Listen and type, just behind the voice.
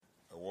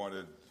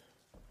wanted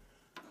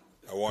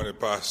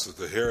Pastor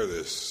to hear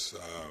this.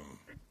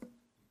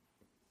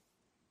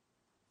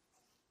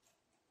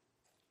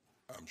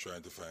 I'm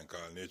trying to find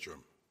Carl Natrum.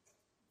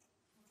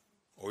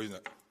 Oh, he's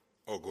not.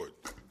 Oh, good.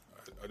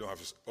 I don't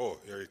have to. Oh,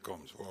 here he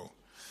comes. Wow.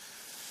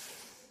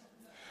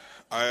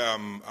 I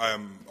am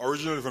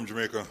originally from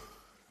Jamaica,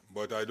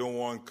 but I don't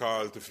want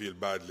Carl to feel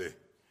badly.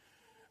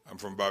 I'm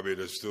from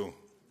Barbados too.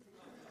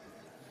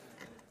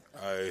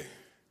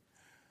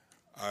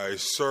 I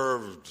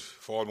served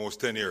for almost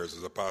 10 years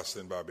as a pastor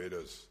in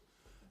Barbados.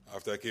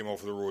 After I came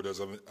off the road as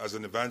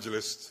an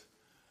evangelist,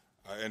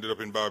 I ended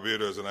up in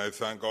Barbados, and I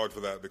thank God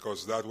for that,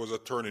 because that was a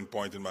turning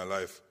point in my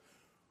life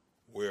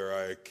where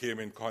I came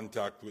in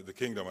contact with the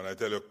kingdom. And I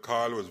tell you,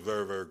 Carl was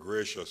very, very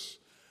gracious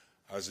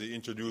as he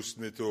introduced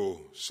me to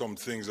some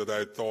things that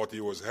I thought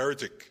he was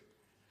heretic.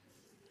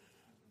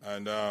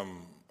 And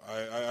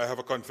I have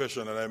a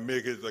confession, and I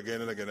make it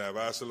again and again. I've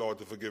asked the Lord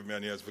to forgive me,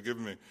 and he has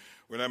forgiven me.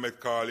 When I met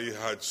Carl, he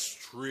had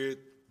straight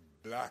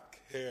black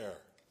hair.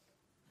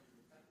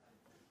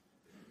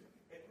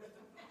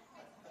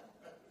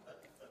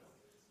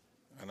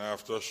 And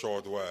after a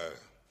short while,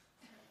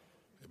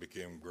 it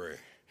became gray.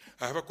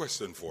 I have a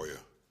question for you.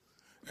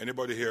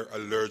 Anybody here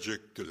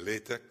allergic to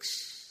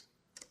latex?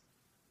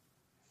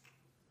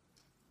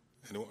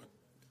 Anyone?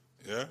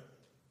 Yeah?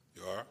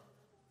 You are?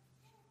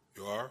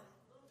 You are?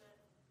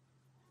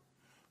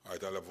 All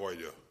right, I'll avoid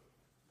you.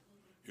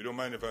 You don't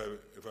mind if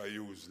I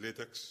use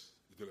latex?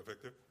 Is it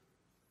effective?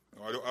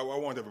 No, I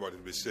want everybody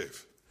to be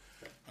safe.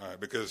 All right,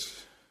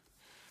 because,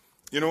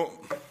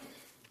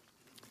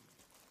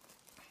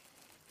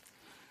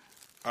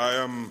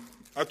 I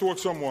told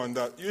someone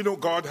that,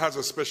 God has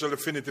a special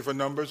affinity for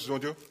numbers,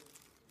 don't you?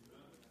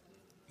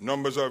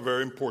 Numbers are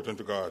very important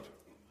to God.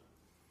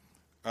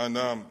 And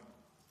I'm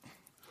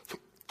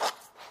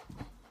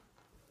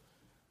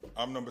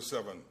number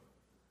 7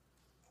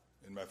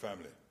 in my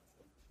family.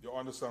 You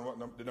understand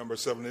what the number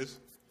 7 is?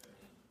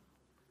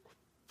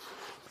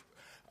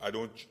 I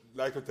don't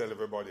like to tell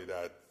everybody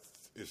that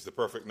it's the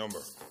perfect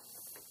number.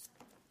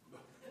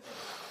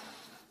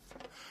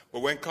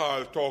 But when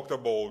Carl talked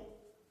about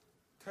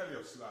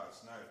Telios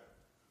last night,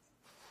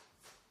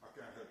 I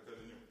can't help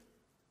telling you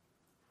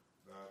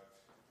that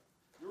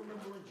you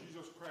remember when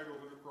Jesus cried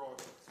over the cross,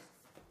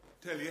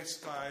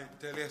 Telestai?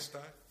 Yeah.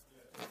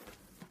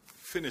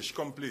 Finished,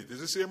 complete.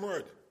 It's the same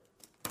word.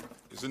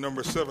 It's the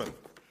number 7.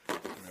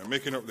 I'm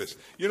making up this.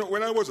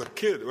 When I was a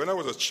kid, when I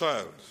was a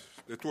child,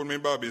 they told me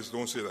in Barbados,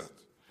 don't say that.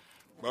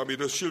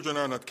 Barbados children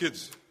are not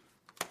kids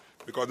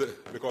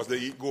because they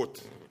eat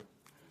goat.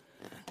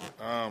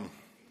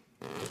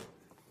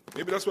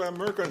 Maybe that's why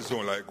Americans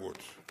don't like goat.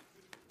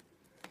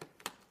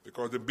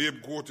 Because the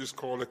babe goat is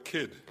called a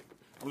kid.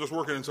 I'm just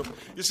working on something.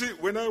 You see,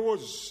 when I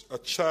was a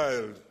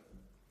child,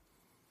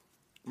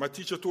 my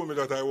teacher told me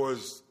that I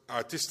was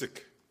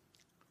artistic.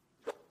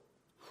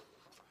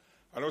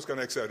 And I was kind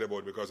of excited about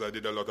it because I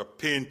did a lot of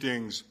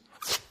paintings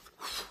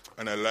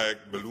and I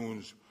liked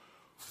balloons.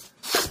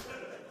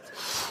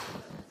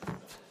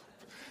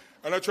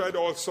 And I tried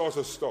all sorts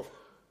of stuff.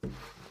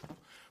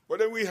 But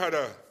then we had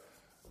a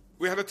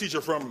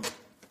teacher from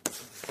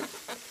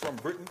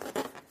Britain,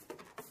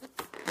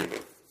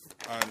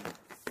 and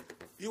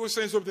he was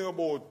saying something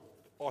about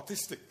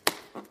autistic.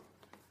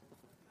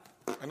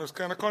 And I was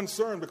kind of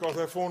concerned because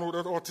I found out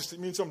that autistic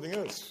means something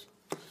else.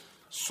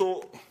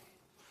 So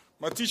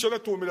my teacher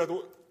that told me that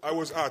I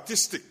was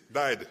artistic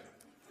died.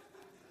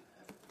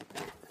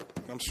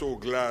 I'm so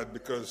glad,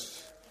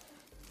 because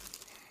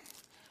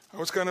I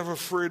was kind of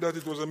afraid that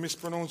it was a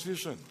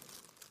mispronunciation.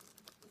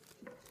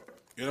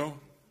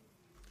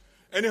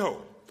 Anyhow,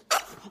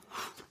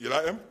 you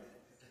like him?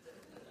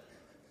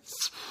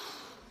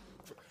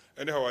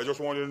 Anyhow, I just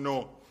wanted to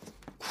know,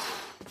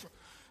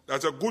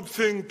 that's a good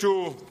thing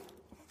to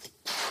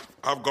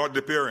have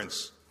godly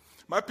parents.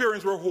 My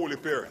parents were holy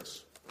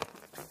parents.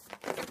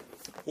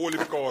 Holy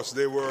because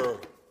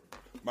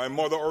my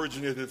mother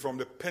originated from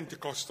the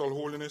Pentecostal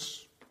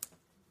holiness.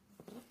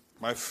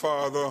 My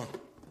father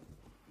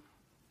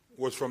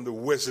was from the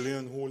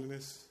Wesleyan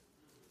holiness.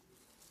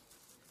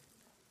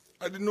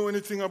 I didn't know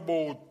anything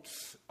about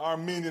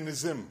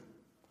Arminianism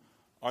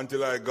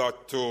until I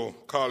got to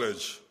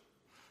college.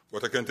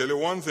 But I can tell you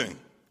one thing.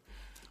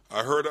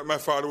 I heard that my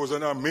father was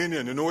an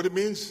Arminian. You know what it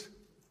means?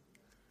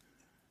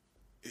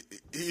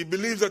 He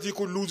believes that he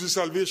could lose his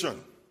salvation.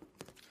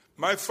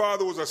 My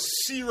father was a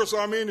serious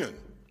Arminian.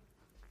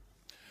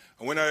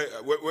 And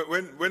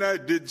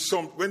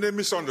when they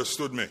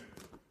misunderstood me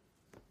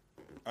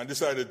and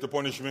decided to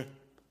punish me,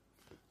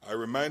 I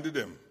reminded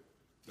them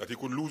that he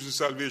could lose his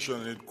salvation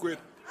and he'd quit.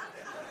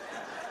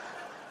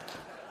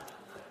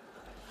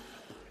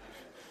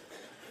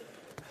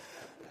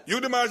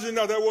 You'd imagine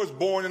that I was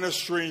born in a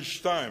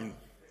strange time.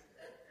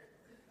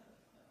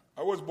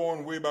 I was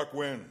born way back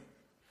when.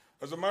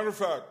 As a matter of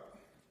fact,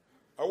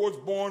 I was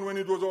born when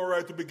it was all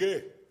right to be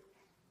gay,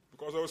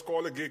 because I was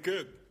called a gay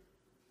kid.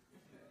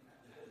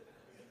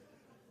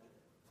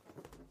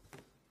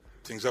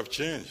 Things have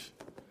changed.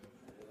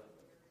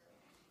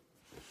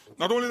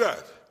 Not only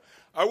that,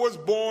 I was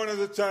born at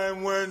a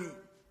time when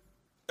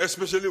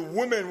especially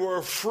women, were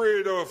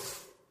afraid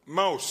of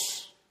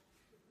mouse.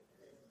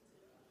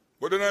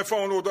 But then I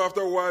found out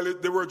after a while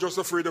they were just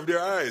afraid of their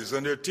eyes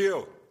and their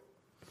tail.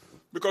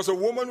 Because a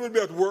woman will be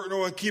at work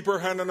now and keep her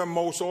hand on a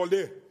mouse all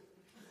day.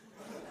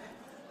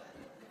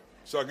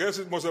 So I guess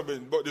it must have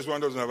been, but this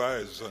one doesn't have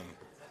eyes and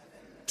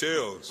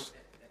tails.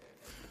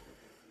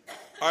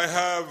 I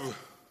have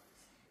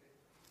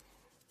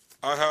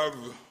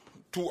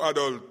 2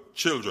 adult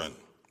children.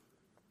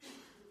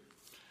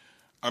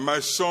 And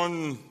my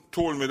son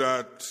told me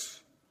that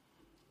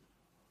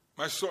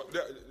my son,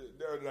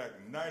 they're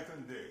like night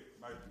and day.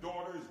 My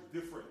daughter is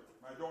different.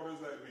 My daughter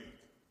is like me.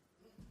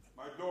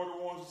 My daughter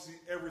wants to see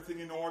everything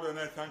in order, and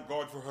I thank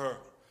God for her.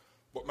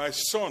 But my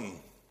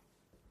son,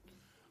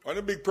 one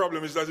of the big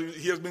problem is that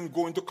he has been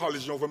going to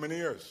college now for many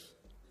years.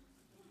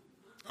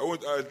 I'll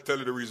tell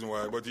you the reason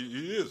why, but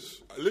he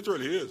is.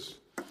 Literally he is.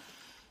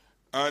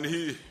 And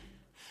he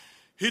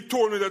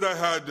told me that I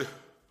had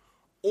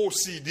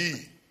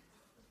OCD.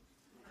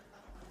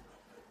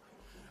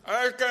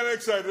 I'm kind of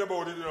excited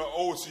about it,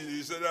 OCD.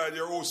 He said, "Dad,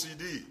 you're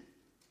OCD."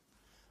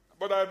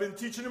 But I've been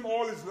teaching him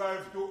all his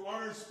life to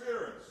honor his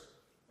parents.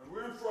 And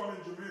where I'm from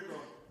in Jamaica,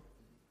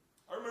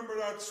 I remember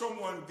that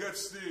someone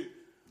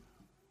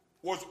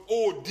was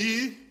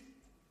OD,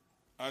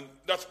 and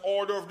that's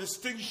Order of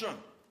Distinction.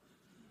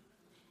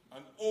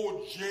 And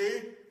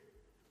OJ,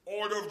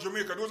 Order of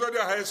Jamaica. Those are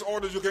the highest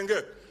orders you can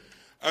get.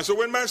 And so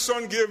when my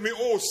son gave me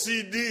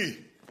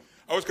OCD,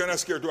 I was kind of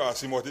scared to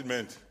ask him what it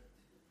meant.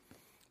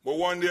 But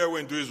one day I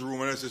went to his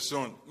room and I said,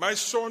 "Son, my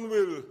son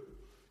will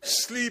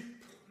sleep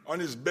on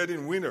his bed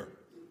in winter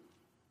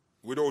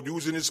without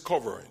using his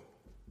covering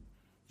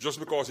just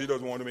because he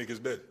doesn't want to make his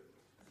bed."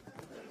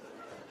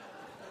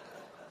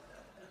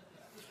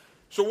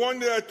 So one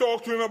day I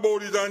talked to him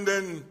about it, and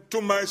then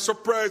to my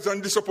surprise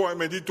and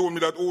disappointment, he told me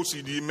that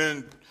OCD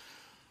meant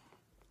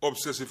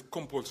obsessive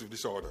compulsive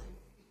disorder.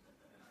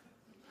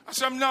 I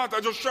said, "I'm not.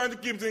 I'm just trying to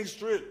keep things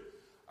straight."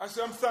 I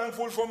said, "I'm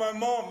thankful for my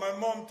mom. My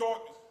mom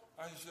taught."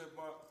 I said,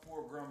 "My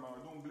poor grandma,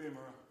 don't blame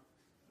her."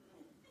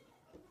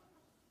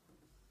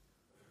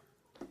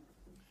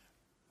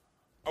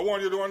 I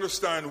want you to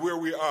understand where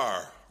we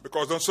are,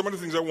 because some of the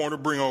things I want to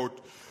bring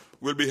out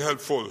will be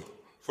helpful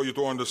for you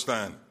to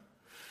understand.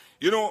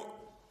 You know,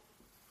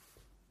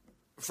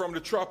 from the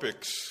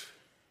tropics,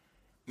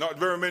 not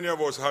very many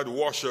of us had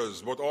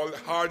washers, but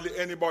hardly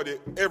anybody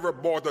ever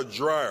bought a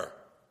dryer.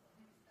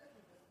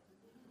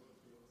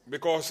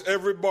 Because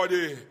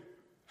everybody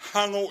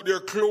hung out their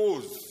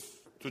clothes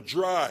to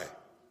dry.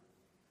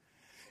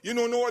 You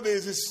know,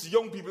 nowadays it's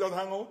young people that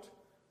hang out.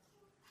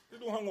 They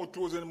don't hang out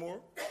clothes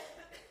anymore.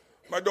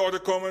 My daughter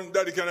come and,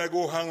 "Daddy, can I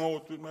go hang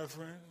out with my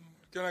friend?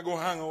 Can I go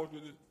hang out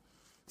with it?"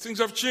 Things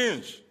have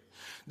changed.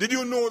 Did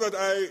you know that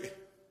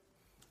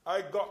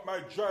I got my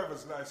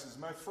driver's license,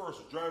 my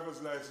first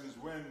driver's license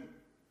when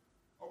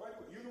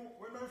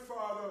my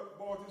father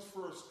bought his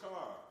first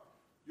car,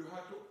 you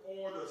had to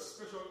order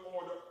special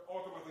order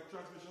automatic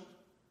transmission.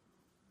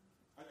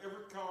 And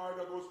every car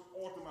that was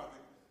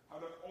automatic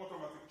had an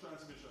automatic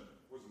transmission,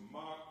 was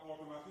marked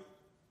automatic.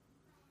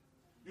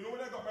 You know,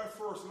 when I got my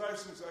first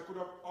license, I could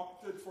have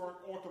opted for an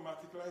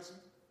automatic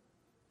license.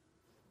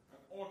 An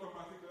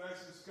automatic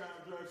license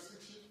can't drive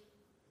 6 years.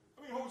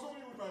 I mean, how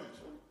somebody would manage?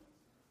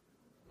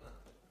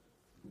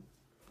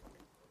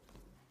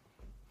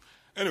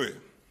 Anyway,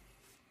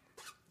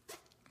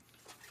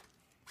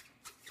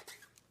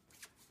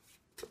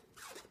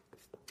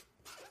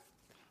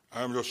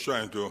 I'm just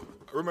trying to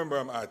remember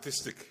I'm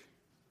artistic.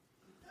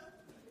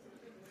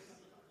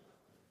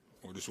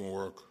 Oh, this won't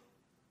work.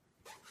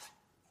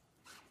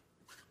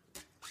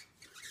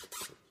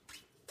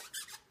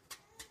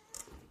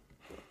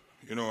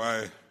 You know,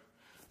 I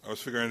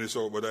was figuring this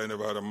out, but I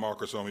never had a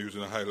marker, so I'm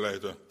using a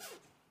highlighter.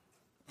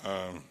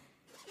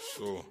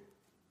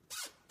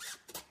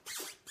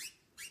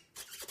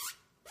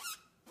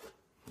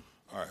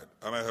 All right,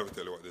 I might have to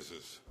tell you what this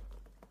is.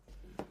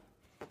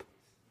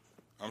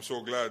 I'm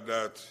so glad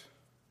that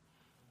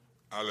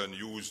Alan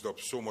used up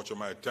so much of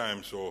my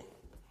time, so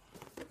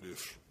the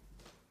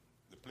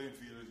playing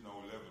field is now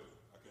level.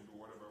 I can do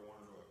whatever I want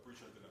to do. I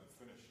appreciate it. I'm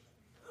finished.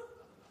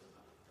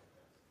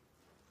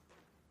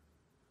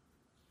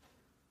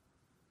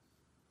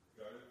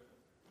 Got it?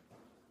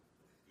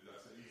 Did I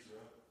say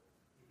Israel?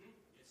 Mm-hmm.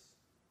 Yes.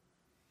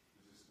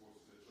 This is supposed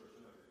to say church,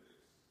 and I did this.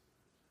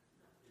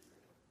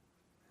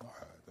 All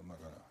right, I'm not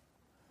gonna.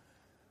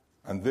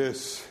 And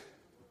this.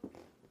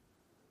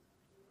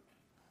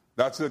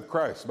 That's it,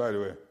 Christ, by the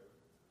way.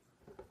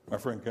 My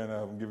friend Ken, I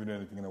haven't given you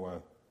anything in a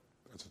while.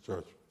 That's a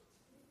church.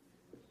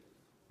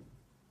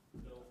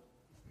 No.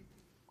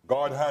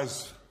 God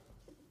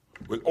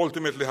will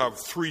ultimately have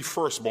 3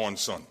 firstborn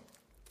sons.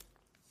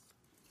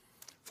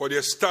 For the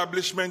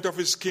establishment of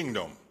his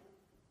kingdom,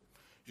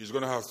 he's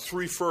going to have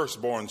 3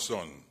 firstborn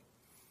sons.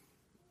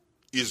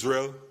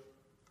 Israel,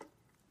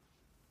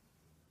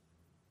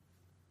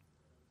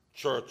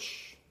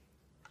 church,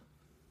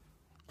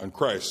 and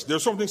Christ.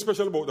 There's something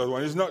special about that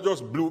one. It's not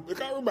just blue. I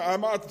can't remember,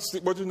 I'm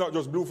artistic, but it's not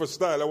just blue for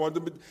style. I want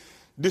to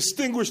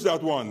distinguish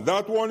that one.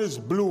 That one is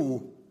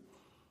blue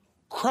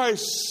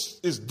Christ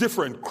is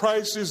different.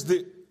 Christ is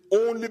the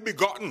only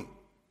begotten.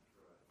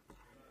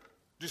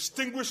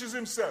 Distinguishes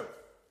himself.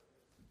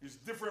 He's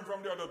different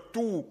from the other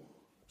two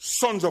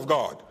sons of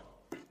God.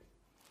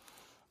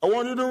 I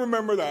want you to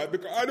remember that,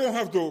 because I don't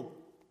have to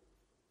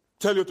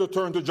tell you to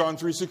turn to John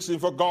 3:16.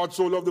 For God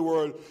so loved the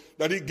world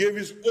that he gave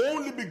his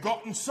only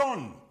begotten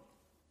son.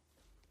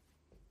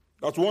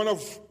 That's one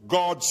of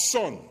God's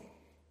son.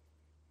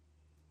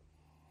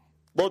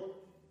 But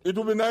it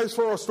would be nice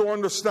for us to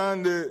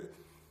understand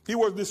he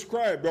was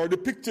described or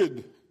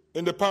depicted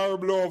in the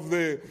parable of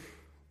the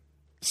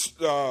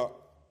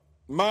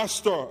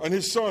master and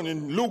his son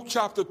in Luke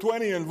chapter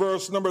 20 and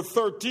verse number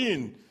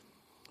 13.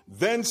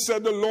 Then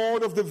said the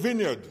Lord of the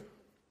vineyard,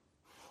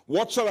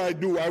 what shall I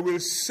do? I will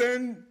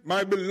send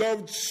my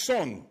beloved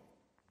son.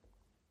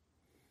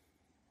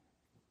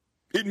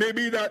 It may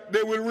be that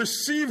they will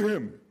receive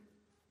him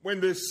when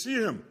they see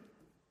him.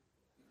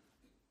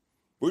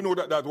 We know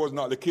that that was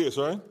not the case,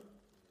 right?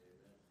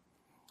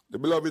 The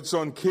beloved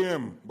son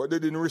came, but they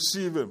didn't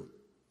receive him,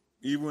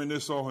 even when they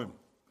saw him.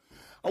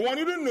 I want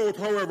you to note,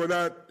 however,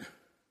 that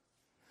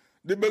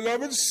the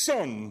beloved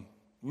son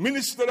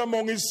ministered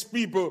among his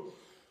people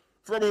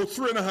for about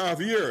 3.5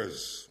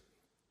 years.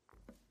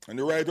 And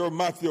the writer of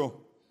Matthew,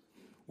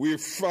 we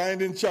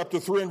find in chapter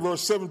 3 and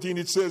verse 17,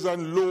 it says,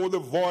 and lo, the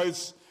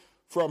voice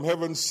from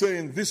heaven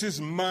saying, this is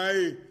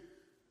my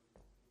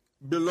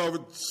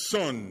beloved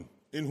son,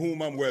 in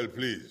whom I'm well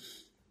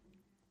pleased.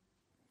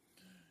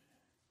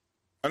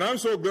 And I'm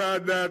so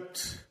glad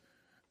that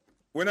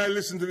when I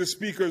listen to the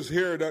speakers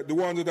here, that the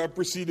ones that have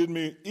preceded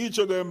me, each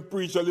of them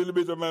preach a little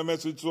bit of my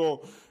message,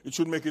 so it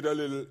should make it a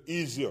little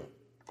easier.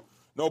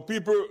 Now,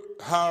 people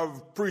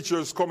have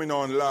preachers coming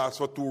on last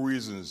for two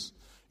reasons.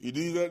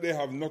 Either they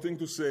have nothing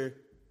to say,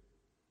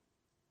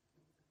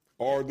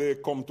 or they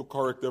come to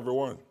correct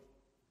everyone.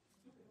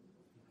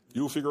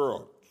 You figure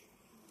out.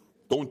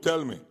 Don't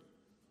tell me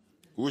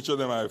which of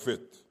them I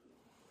fit.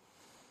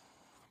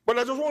 But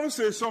I just want to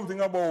say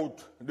something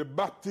about the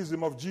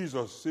baptism of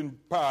Jesus in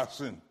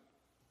passing.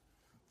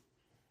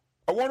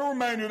 I want to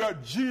remind you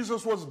that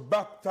Jesus was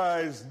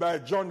baptized by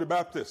John the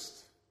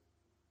Baptist.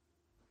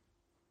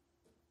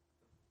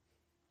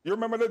 You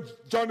remember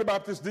that John the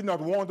Baptist did not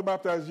want to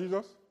baptize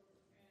Jesus?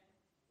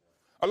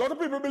 A lot of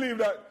people believe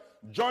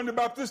that John the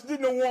Baptist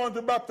did not want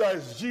to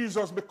baptize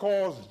Jesus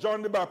because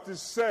John the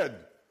Baptist said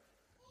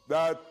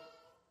that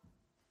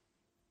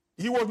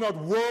he was not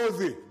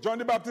worthy. John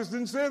the Baptist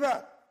didn't say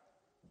that.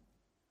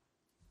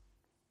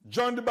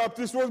 John the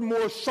Baptist was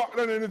more shocked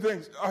than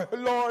anything.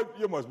 Lord,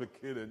 you must be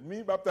kidding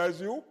me,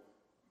 baptize you?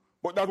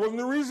 But that wasn't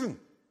the reason.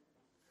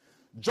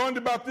 John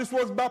the Baptist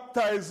was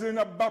baptizing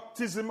a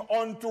baptism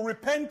unto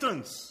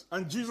repentance,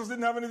 and Jesus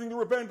didn't have anything to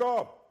repent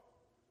of.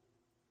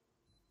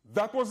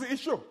 That was the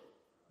issue.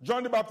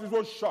 John the Baptist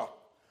was shocked.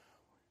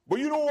 But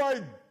you know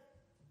why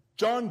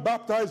John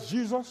baptized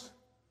Jesus?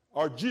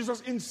 Or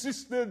Jesus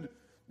insisted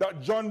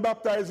that John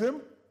baptize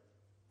him?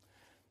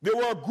 There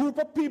were a group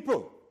of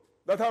people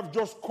that have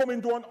just come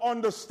into an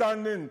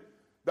understanding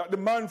that the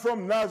man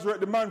from Nazareth,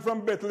 the man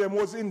from Bethlehem,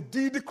 was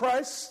indeed the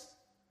Christ,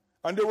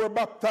 and they were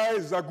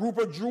baptized, a group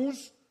of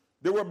Jews,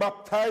 they were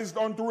baptized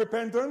unto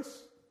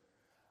repentance,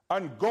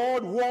 and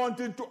God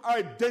wanted to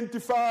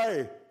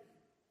identify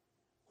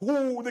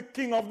who the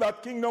king of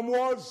that kingdom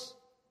was.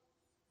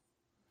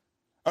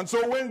 And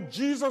so when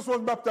Jesus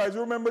was baptized,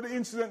 you remember the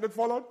incident that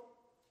followed?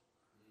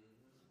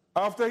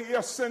 After he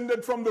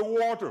ascended from the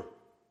water,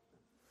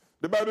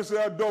 the Bible says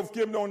a dove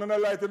came down and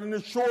alighted on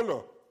his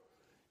shoulder.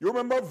 You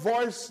remember a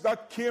voice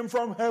that came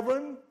from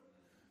heaven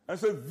and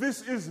said,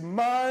 this is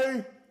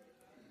my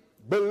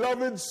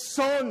beloved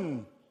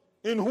son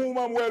in whom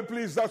I'm well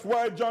pleased. That's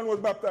why John was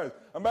baptized.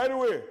 And by the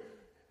way,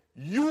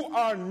 you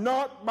are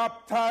not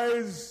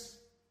baptized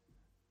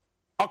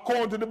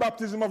according to the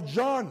baptism of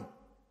John.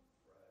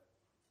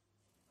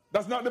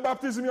 That's not the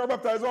baptism you're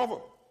baptized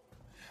over.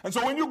 And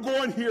so when you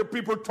go and hear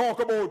people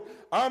talk about,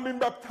 I'm being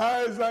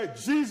baptized like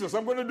Jesus,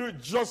 I'm going to do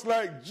it just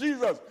like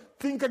Jesus,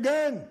 think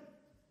again.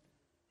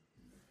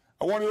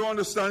 I want you to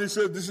understand, he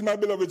said, this is my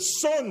beloved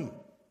son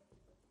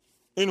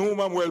in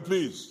whom I'm well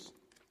pleased.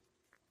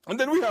 And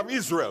then we have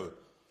Israel.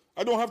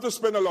 I don't have to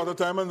spend a lot of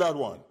time on that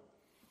one.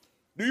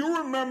 Do you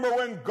remember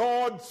when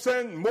God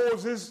sent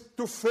Moses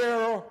to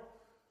Pharaoh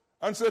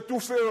and said to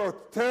Pharaoh,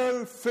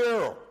 tell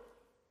Pharaoh,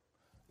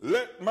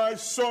 let my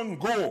son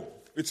go.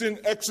 It's in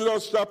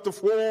Exodus chapter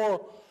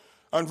 4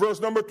 and verse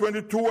number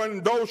 22.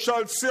 And thou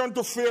shalt say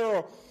unto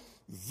Pharaoh,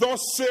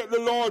 thus saith the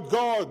Lord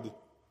God,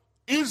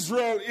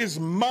 Israel is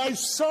my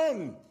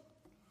son,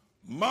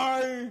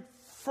 my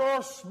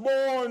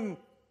firstborn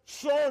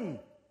son.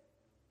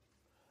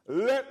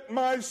 Let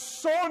my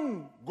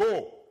son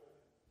go.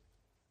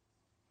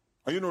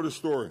 And you know the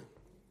story.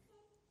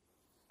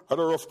 Had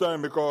a rough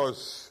time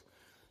because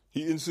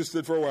he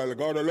insisted for a while.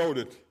 God allowed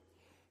it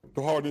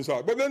to harden his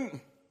heart. But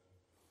then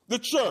the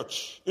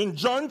church, in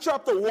John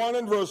chapter 1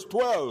 and verse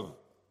 12,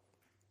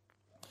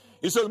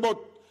 he says, but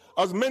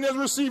as many as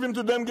received him,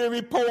 to them gave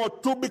he power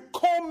to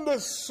become the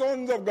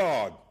sons of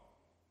God.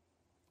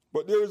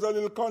 But there is a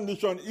little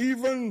condition.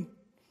 Even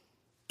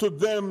to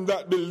them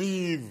that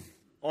believe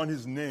on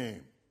his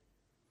name.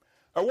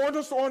 I want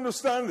us to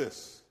understand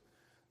this,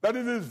 that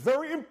it is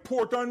very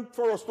important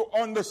for us to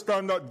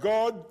understand that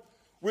God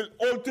will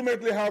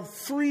ultimately have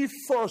 3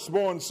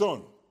 firstborn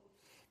sons.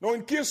 Now,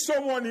 in case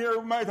someone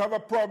here might have a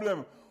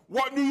problem,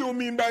 what do you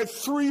mean by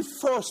 3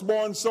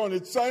 firstborn sons?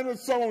 It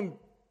sounds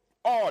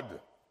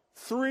odd.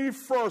 3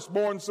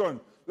 firstborn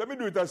sons. Let me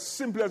do it as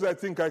simply as I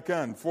think I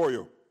can for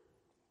you.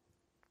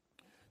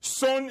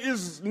 Son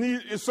is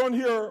son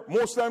here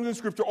most times in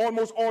Scripture,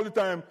 almost all the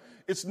time.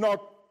 It's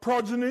not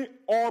progeny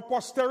or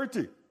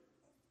posterity.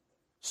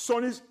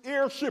 Son is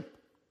heirship.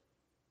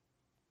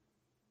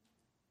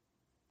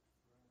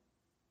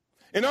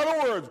 In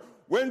other words,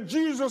 when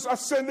Jesus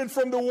ascended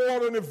from the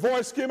water and a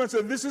voice came and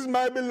said, "This is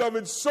my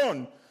beloved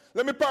Son,"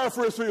 let me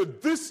paraphrase for you.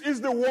 This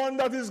is the one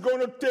that is going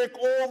to take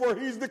over.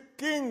 He's the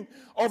king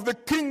of the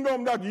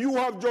kingdom that you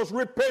have just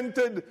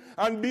repented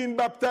and been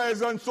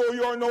baptized, and so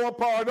you are now a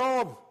part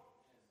of.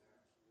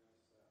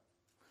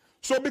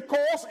 So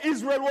because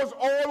Israel was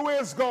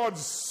always God's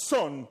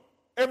son,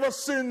 ever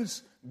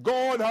since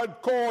God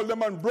had called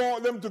them and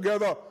brought them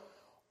together,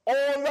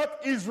 all that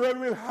Israel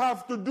will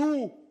have to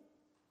do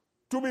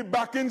to be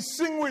back in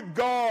sync with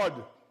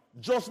God,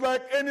 just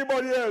like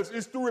anybody else,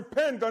 is to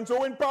repent. And so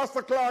when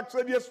Pastor Clark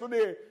said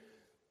yesterday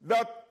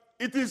that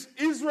it is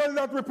Israel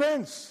that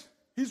repents,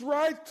 he's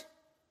right.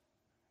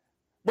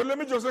 But let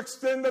me just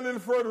extend a little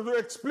further to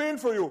explain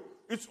for you.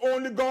 It's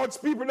only God's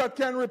people that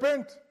can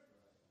repent.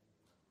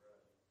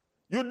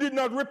 You did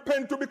not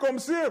repent to become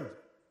saved.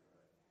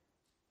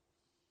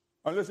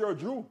 Unless you're a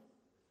Jew.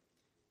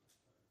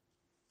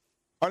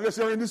 Unless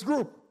you're in this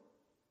group.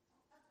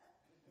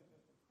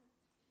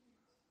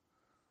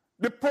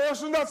 The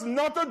person that's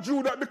not a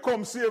Jew that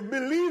becomes saved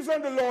believes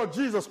on the Lord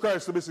Jesus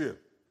Christ to be saved.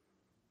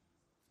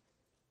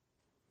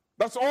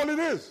 That's all it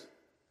is.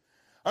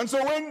 And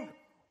so when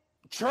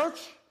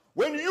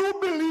you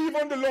believe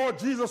on the Lord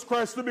Jesus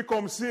Christ to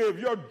become saved,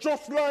 you're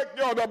just like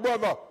the other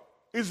brother,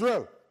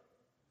 Israel.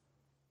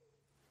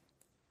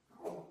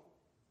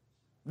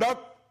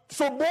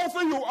 So both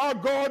of you are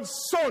God's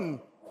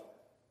son.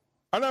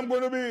 And I'm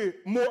going to be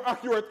more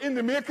accurate in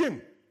the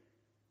making.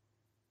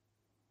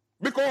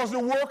 Because the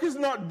work is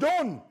not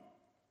done.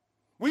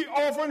 We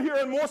often hear,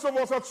 and most of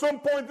us at some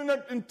point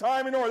in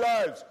time in our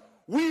lives,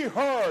 we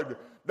heard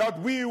that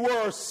we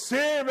were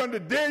saved, and the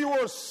day you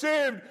were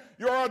saved,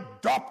 you're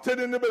adopted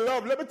in the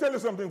beloved. Let me tell you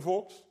something,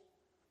 folks.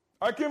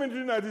 I came into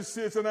the United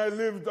States and I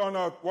lived on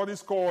what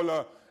is called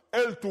a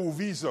L2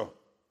 visa.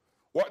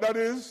 What that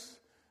is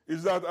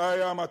that I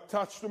am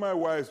attached to my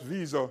wife's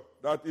visa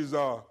that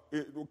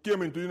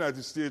came into the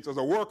United States as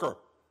a worker.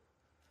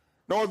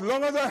 Now, as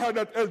long as I had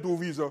that L2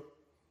 visa,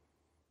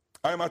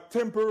 I'm a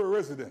temporary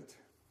resident.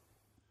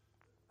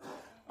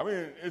 I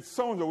mean, it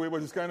sounds a way,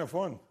 but it's kind of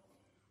fun.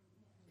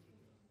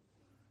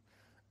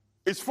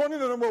 It's funny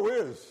in a number of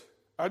ways.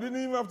 I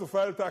didn't even have to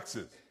file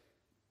taxes.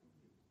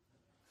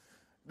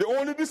 The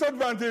only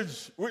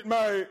disadvantage with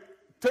my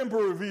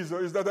temporary visa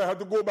is that I had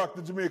to go back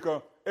to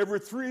Jamaica every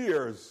 3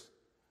 years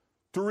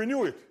to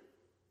renew it.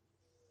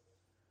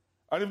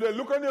 And if they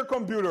look on their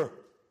computer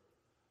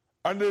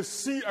and they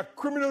see a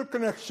criminal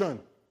connection,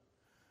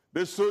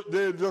 they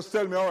just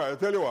tell me, all right, I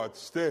tell you what,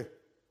 stay.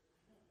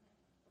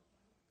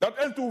 That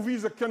L2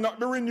 visa cannot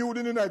be renewed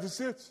in the United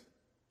States.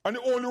 And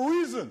the only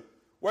reason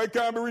why it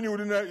can't be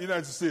renewed in the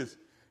United States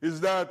is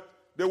that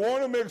they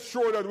want to make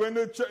sure that when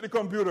they check the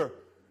computer,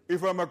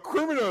 if I'm a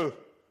criminal,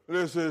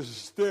 they say,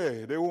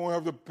 stay. They won't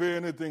have to pay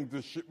anything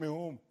to ship me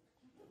home.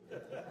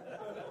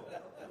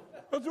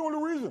 That's the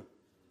only reason.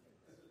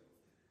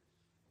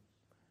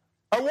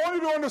 I want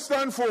you to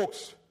understand,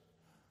 folks,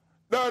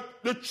 that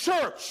the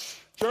church,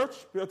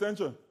 pay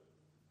attention.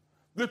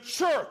 The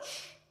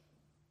church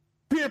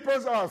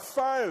papers are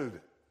filed,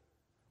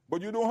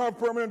 but you don't have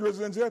permanent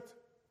residence yet.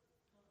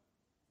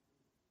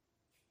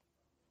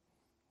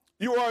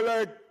 You are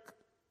like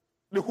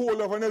the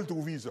whole of an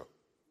L2 visa.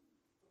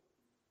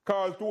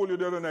 Carl told you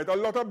the other night, a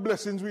lot of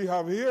blessings we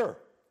have here.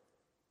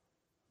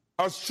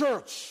 As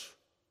church,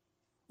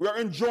 we are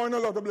enjoying a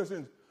lot of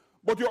blessings.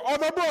 But your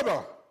other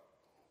brother,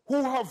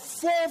 who have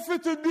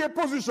forfeited their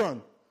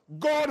position,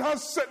 God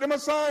has set them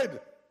aside.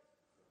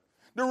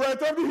 The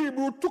writer of the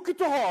Hebrew took it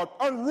to heart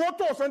and wrote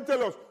to us and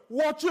tell us,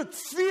 watch it,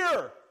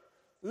 fear,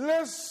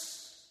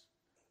 lest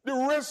the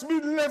rest be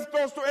left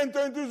us to enter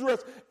into his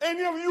rest.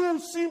 Any of you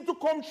seem to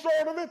come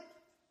short of it?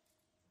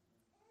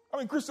 I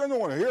mean, Christians don't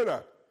want to hear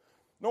that.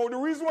 No, the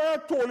reason why I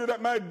told you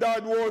that my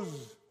dad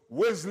was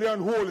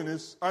Wesleyan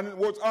holiness and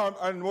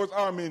was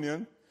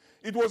Armenian,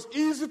 it was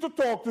easy to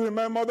talk to him.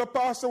 My mother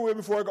passed away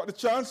before I got the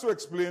chance to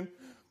explain.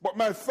 But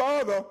my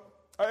father,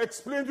 I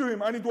explained to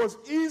him, and it was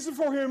easy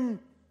for him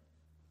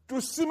to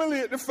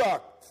assimilate the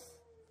fact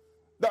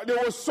that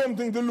there was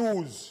something to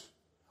lose.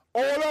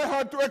 All I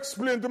had to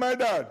explain to my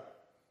dad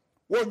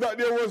was that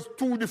there was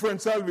 2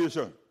 different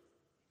salvations.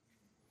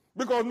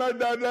 Because my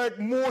dad, like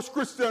most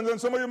Christians, and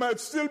some of you might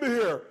still be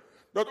here,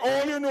 that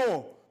all you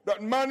know,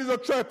 that man is a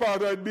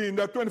tripartite being,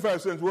 that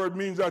 25 cents word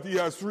means that he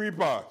has 3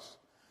 parts.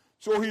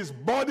 So his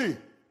body,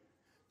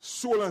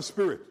 soul, and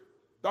spirit.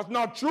 That's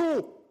not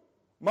true.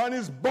 Man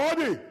is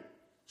body,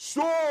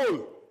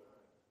 soul,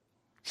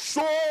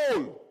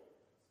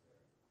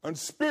 and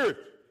spirit.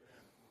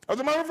 As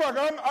a matter of fact,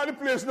 I'm at the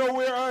place now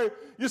where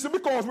you see,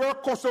 because we're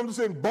accustomed to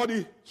saying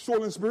body,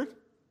 soul, and spirit,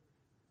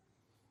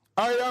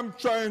 I am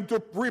trying to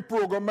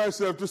reprogram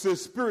myself to say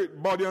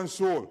spirit, body, and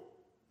soul.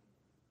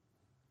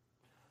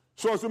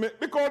 So as to make,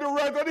 because the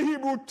writer of the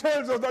Hebrew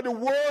tells us that the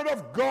word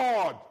of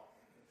God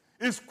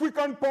is quick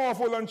and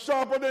powerful and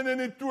sharper than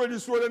any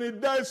two-edged sword, and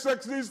it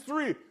dissects these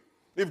three.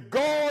 If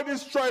God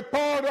is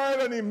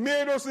tripartite and he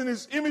made us in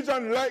his image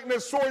and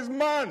likeness, so is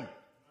man.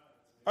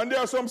 And there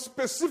are some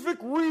specific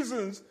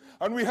reasons,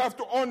 and we have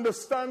to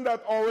understand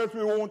that, or else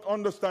we won't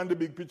understand the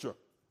big picture.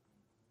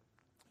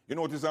 You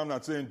notice I'm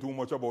not saying too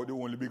much about the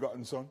only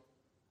begotten Son.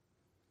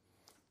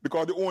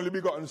 Because the only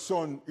begotten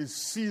Son is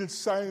sealed,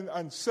 signed,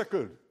 and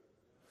sectled.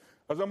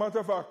 As a matter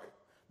of fact,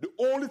 the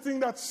only thing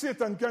that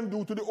Satan can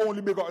do to the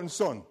only begotten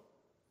Son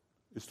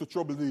is to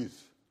trouble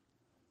these.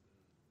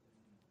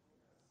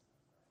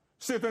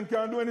 Satan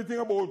can't do anything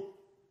about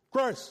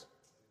Christ.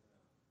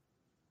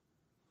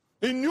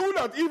 He knew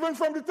that, even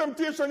from the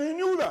temptation, he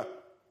knew that.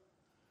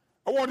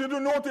 I want you to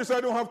notice, I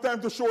don't have time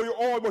to show you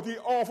all, but he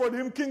offered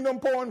him kingdom,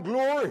 power, and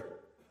glory.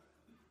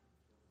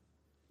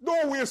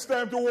 Don't waste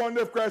time to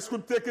wonder if Christ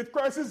could take it.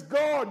 Christ is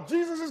God.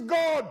 Jesus is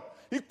God.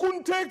 He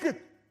couldn't take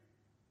it.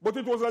 But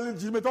it was a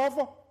legitimate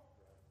offer.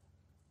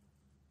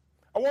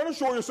 I want to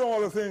show you some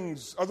other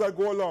things as I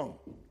go along.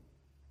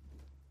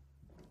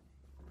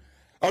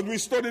 As we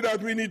study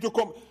that, we need to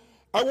come.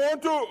 I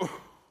want to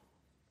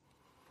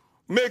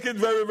make it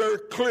very, very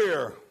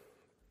clear.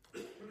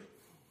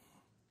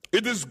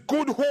 It is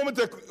good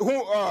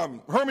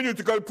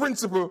hermeneutical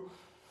principle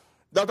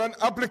that an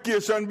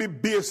application be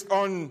based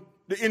on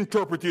the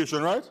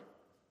interpretation, right?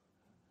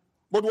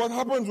 But what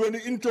happens when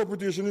the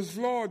interpretation is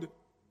flawed?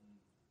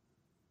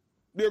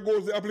 There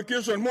goes the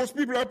application. Most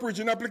people are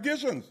preaching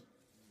applications.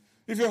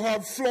 If you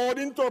have flawed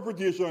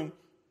interpretation,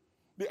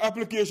 the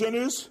application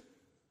is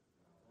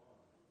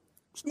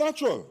it's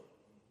natural.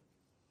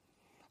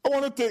 I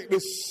want to take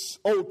this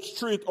out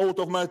straight out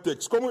of my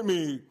text. Come with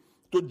me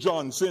to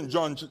John, St.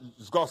 John's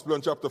Gospel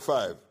in chapter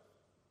 5.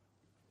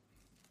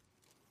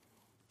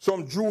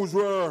 Some Jews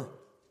were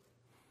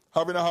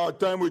having a hard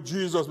time with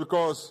Jesus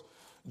because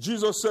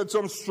Jesus said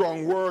some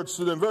strong words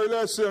to them. Verily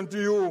I say unto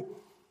you,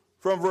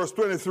 from verse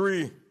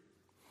 23,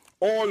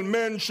 all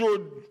men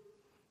should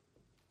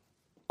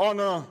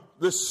honor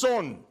the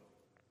Son,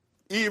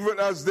 even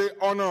as they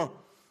honor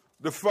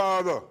the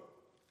Father.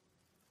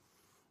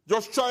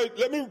 Just try it.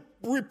 Let me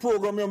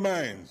reprogram your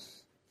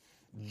minds.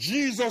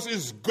 Jesus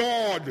is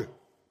God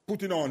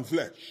putting on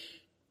flesh.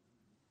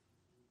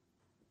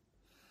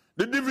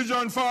 The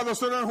division Father,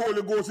 Son, and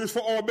Holy Ghost is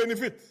for our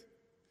benefit.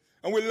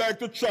 And we like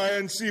to try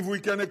and see if we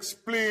can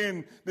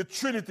explain the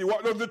Trinity.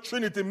 What does the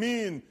Trinity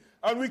mean?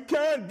 And we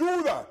can't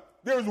do that.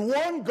 There is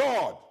one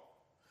God.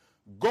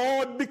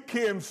 God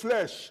became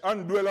flesh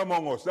and dwelt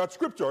among us. That's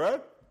scripture,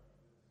 right?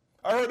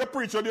 I heard a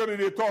preacher the other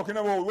day talking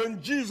about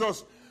when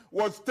Jesus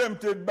was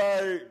tempted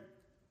by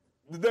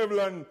the devil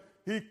and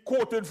he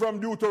quoted from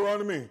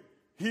Deuteronomy.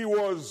 He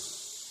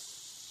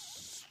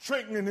was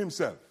strengthening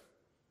himself.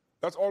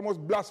 That's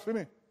almost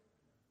blasphemy.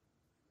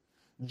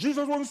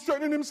 Jesus wasn't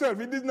strengthening himself.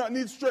 He did not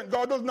need strength.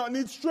 God does not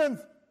need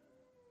strength.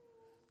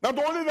 Not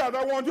only that,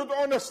 I want you to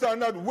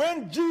understand that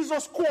when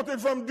Jesus quoted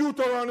from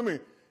Deuteronomy,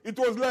 it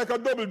was like a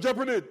double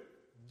jeopardy.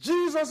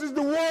 Jesus is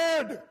the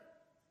Word.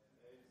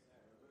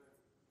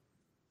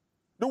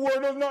 The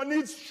Word does not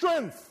need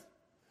strength.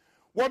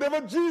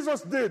 Whatever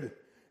Jesus did,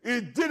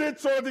 he did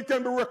it so that it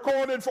can be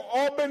recorded for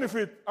our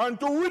benefit and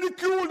to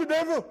ridicule the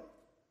devil.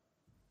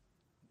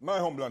 My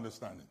humble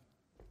understanding.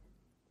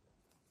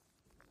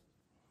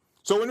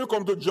 So when you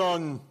come to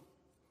John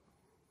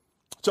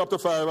chapter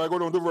 5, I go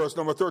down to verse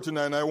number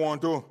 39. I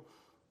want to,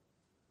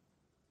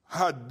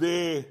 had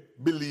they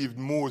believed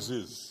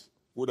Moses,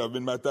 would have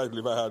been my title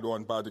if I had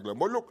one particular.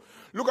 But look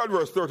at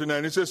verse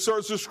 39. It says,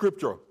 search the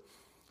scripture,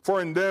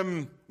 for in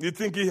them you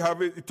think ye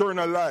have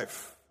eternal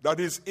life. That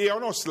is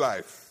aeonos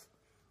life,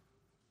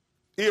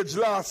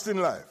 age-lasting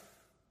life.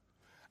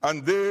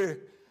 And they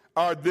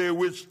are they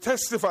which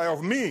testify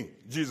of me,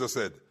 Jesus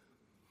said.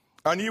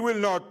 And ye will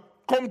not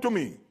come to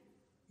me,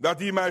 that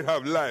ye might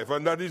have life.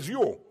 And that is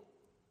you,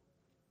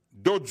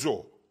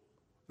 dozo.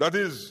 That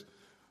is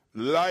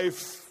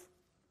life,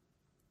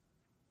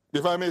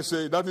 if I may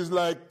say. That is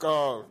like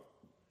a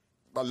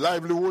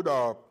livelihood,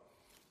 a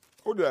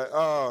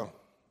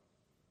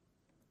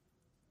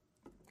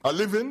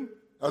living,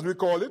 as we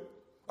call it.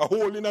 A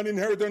holding, an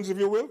inheritance, if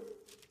you will.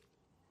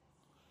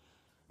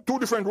 Two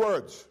different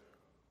words.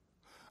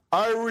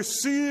 I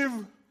receive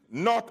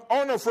not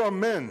honor from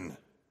men,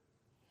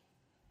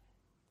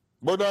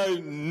 but I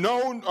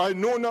know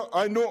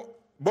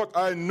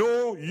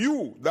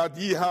you, that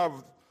ye have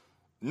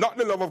not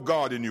the love of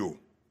God in you.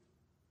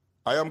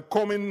 I am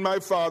come in my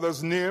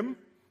Father's name,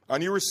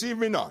 and ye receive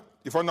me not.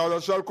 If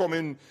another shall come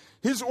in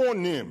his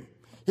own name,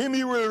 him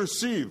ye will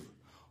receive.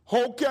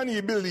 How can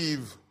ye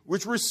believe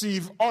which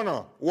receive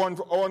honor one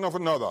of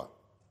another?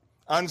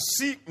 and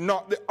seek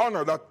not the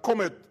honor that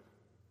cometh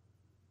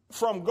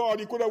from God.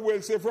 He could have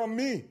well said from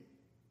me.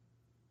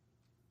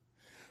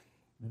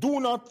 Do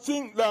not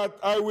think that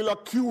I will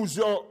accuse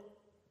you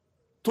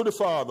to the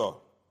Father.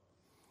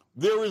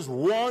 There is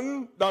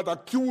one that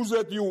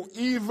accuseth you,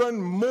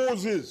 even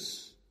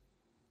Moses,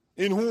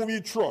 in whom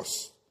ye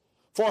trust.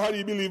 For had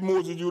ye believed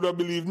Moses, you would have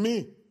believed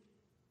me.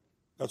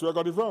 That's where I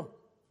got it from.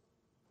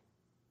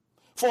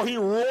 For he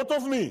wrote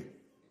of me.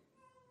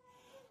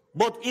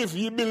 But if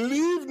ye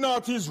believe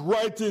not his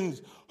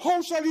writings,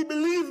 how shall ye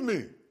believe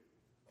me?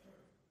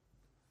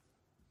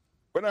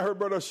 When I heard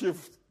Brother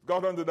Schiff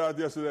got onto that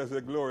yesterday, I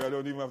said, glory, I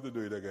don't even have to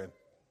do it again.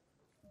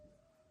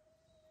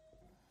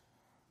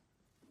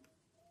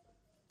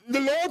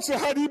 The Lord said,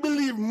 had he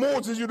believed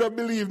Moses, you'd have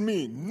believed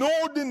me.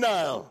 No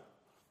denial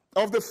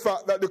of the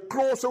fact that the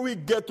closer we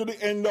get to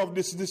the end of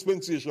this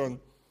dispensation,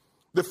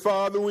 the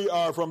farther we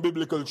are from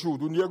biblical truth.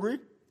 Wouldn't you agree?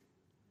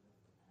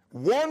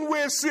 One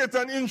way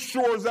Satan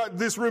ensures that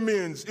this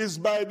remains is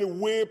by the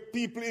way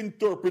people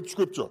interpret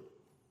Scripture.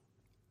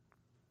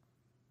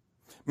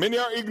 Many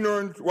are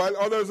ignorant while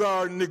others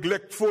are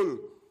neglectful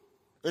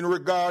in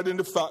regarding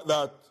the fact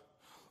that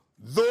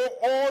though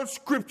all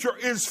Scripture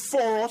is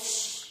for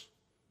us,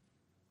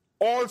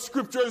 all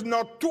Scripture is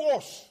not to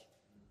us.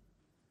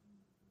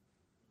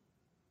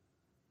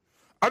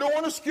 I don't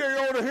want to scare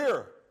you out of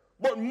here,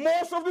 but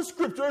most of the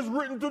Scripture is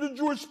written to the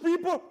Jewish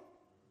people.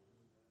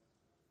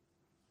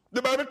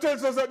 The Bible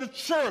tells us that the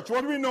church,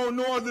 what we now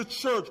know as the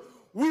church,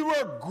 we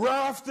were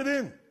grafted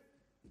in.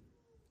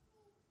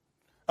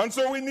 And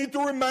so we need to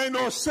remind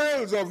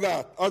ourselves of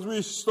that as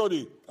we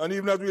study and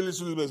even as we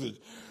listen to the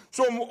message.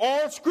 So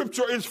all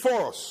Scripture is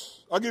for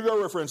us. I'll give you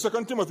a reference.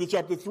 2 Timothy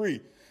chapter 3,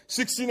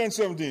 16 and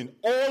 17.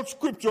 All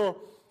Scripture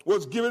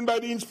was given by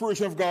the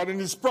inspiration of God and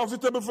is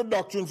profitable for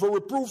doctrine, for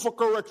reproof, for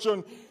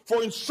correction,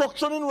 for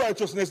instruction in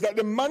righteousness, that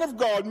the man of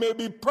God may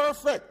be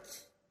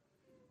perfect,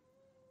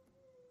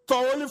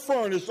 thoroughly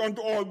furnished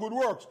unto all good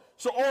works.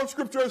 So all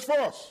Scripture is for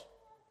us.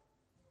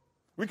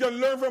 We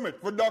can learn from it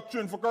for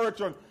doctrine, for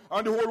correction,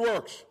 and the whole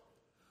works.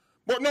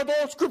 But not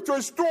all Scripture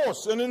is to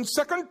us. And in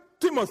 2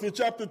 Timothy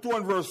chapter 2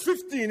 and verse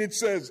 15 it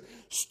says,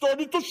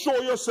 study to show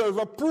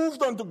yourself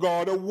approved unto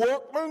God, a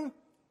workman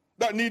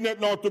that needeth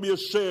not to be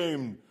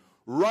ashamed,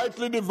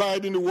 rightly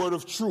dividing the word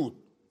of truth.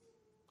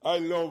 I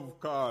love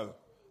Carl.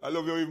 I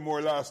love you even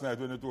more last night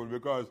when you told me,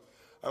 because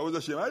I was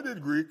ashamed. I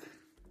did Greek,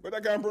 but I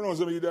can't pronounce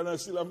them either, and I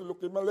still have to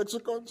look in my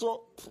lexicon.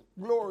 So,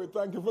 glory,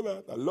 thank you for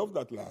that. I loved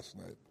that last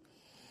night.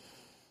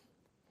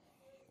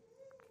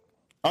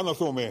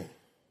 Anathome,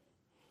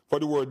 for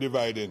the word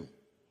dividing.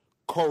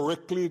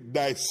 Correctly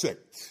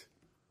dissect.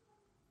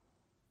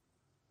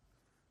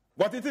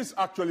 What it is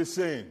actually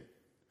saying,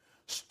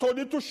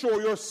 study to show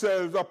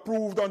yourselves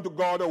approved unto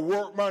God, a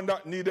workman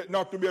that needeth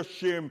not to be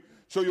ashamed,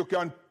 so you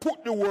can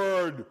put the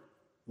word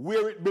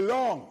where it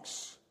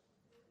belongs.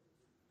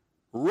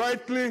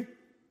 Rightly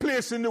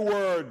placing the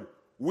word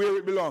where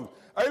it belongs.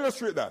 I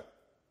illustrate that.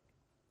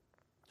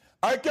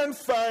 I can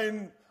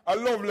find a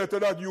love letter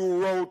that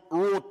you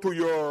wrote to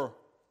your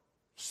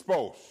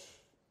spouse.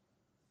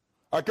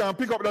 I can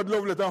pick up that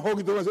love letter and hug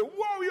it to her and say,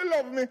 wow, you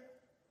love me.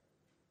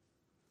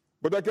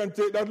 But I can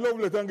take that love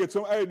letter and get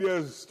some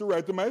ideas to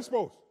write to my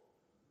spouse.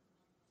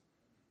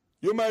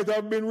 You might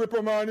have been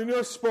reprimanding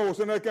your spouse,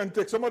 and I can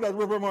take some of that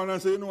reprimand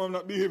and say, no, I'm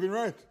not behaving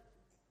right.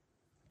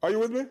 Are you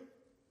with me?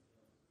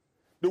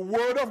 The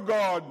word of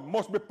God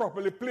must be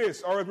properly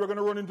placed, or else we're going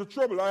to run into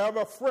trouble. I have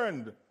a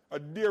friend, a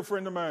dear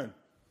friend of mine,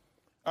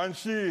 and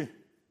she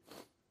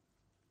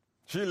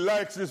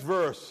likes this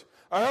verse.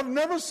 I have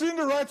never seen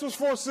the righteous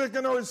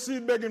forsaken or his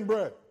seed begging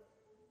bread.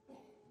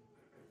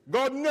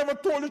 God never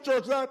told the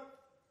church that.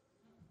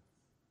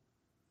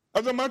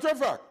 As a matter of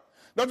fact,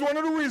 that's one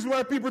of the reasons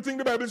why people think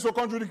the Bible is so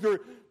contradictory.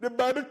 The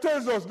Bible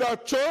tells us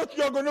that, church,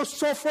 you're going to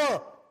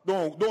suffer.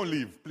 Don't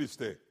leave. Please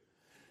stay.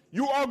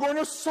 You are going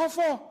to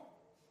suffer.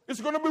 It's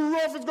going to be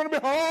rough. It's going to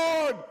be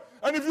hard.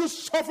 And if you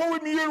suffer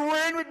with me, you'll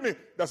reign with me.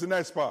 That's the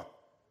nice part.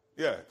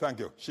 Yeah, thank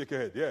you. Shake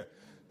your head. Yeah.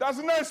 That's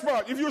the nice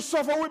part. If you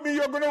suffer with me,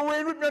 you're going to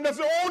reign with me, and that's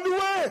the only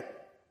way.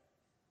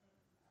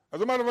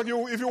 As a matter of fact,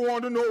 if you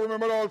want to know,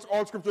 remember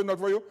all Scripture is not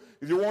for you.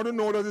 If you want to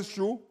know that it's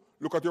true,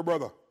 look at your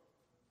brother.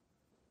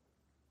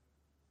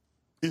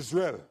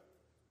 Israel.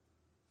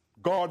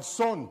 God's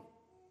son.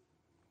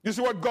 You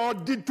see what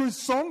God did to his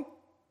son?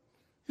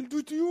 He'll do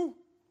it to you.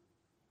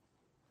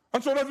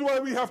 And so that's why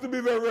we have to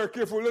be very, very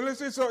careful. Let's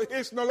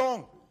hasten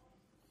along.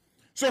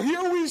 So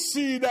here we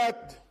see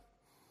that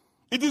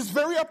it is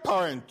very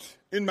apparent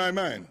in my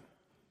mind,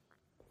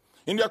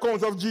 in the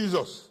accounts of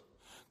Jesus,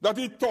 that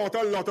he taught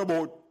a lot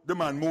about the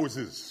man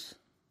Moses.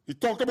 He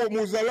talked about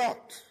Moses a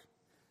lot.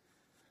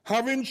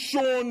 Having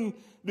shown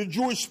the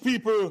Jewish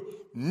people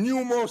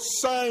numerous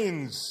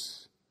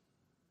signs.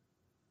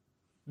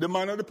 The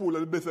man at the pool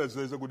of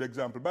Bethesda is a good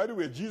example. By the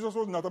way, Jesus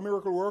was not a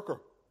miracle worker,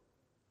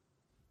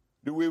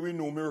 the way we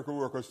know miracle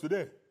workers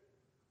today.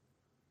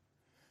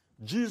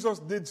 Jesus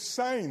did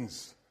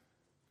signs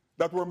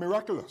that were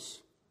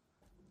miraculous.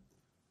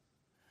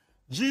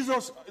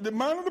 Jesus, the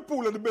man at the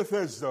pool of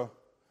Bethesda,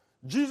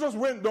 Jesus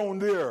went down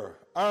there,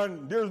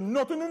 and there's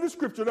nothing in the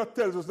scripture that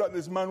tells us that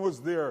this man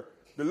was there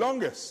the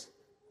longest.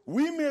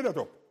 We made that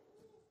up.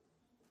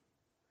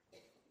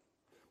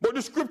 But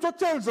the scripture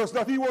tells us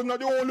that he was not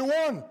the only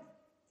one.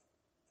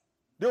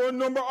 There were a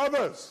number of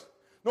others.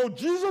 Now,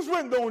 Jesus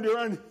went down there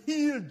and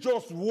healed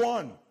just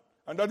one.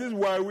 And that is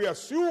why we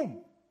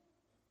assume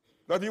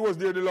that he was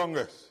there the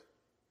longest.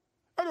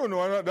 I don't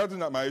know. That is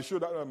not my issue.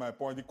 That's not my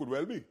point. It could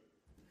well be.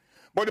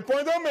 But the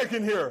point I'm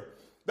making here,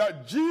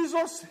 that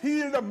Jesus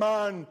healed a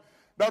man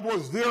that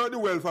was there at the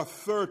well for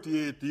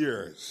 38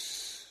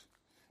 years.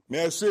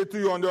 May I say to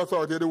you on the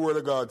authority of the word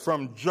of God,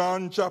 from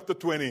John chapter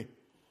 20.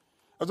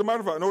 As a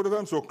matter of fact, now that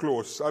I'm so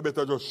close, I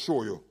better just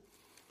show you.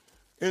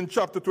 In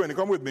chapter 20,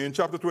 come with me, in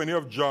chapter 20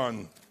 of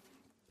John,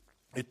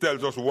 it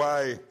tells us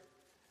why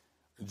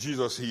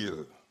Jesus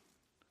healed.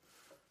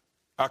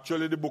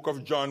 Actually, the book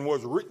of John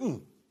was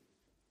written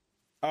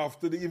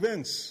after the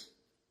events.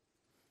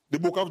 The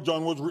book of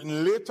John was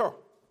written later.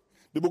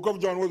 The book of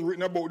John was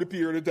written about the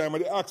period of time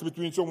of the Acts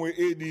between somewhere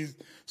AD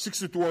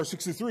 62 or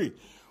 63.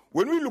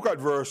 When we look at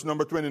verse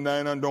number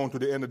 29 and down to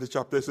the end of the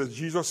chapter, it says,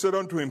 Jesus said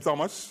unto him,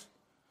 Thomas,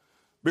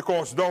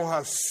 because thou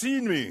hast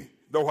seen me,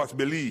 thou hast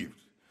believed.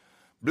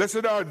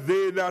 Blessed are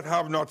they that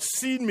have not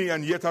seen me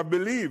and yet have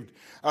believed.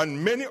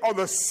 And many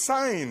other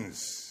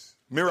signs,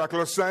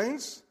 miraculous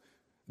signs,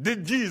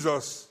 did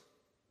Jesus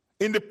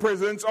in the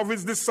presence of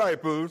his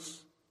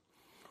disciples,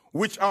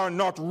 which are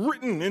not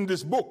written in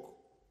this book.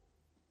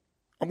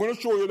 I'm going to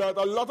show you that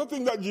a lot of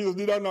things that Jesus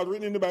did are not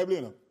written in the Bible.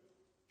 You know?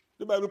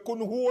 The Bible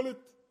couldn't hold it.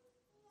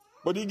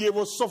 But he gave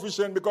us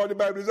sufficient because the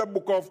Bible is a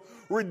book of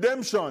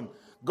redemption.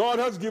 God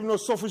has given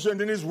us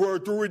sufficient in his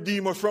word to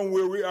redeem us from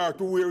where we are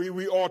to where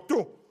we ought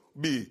to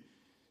be.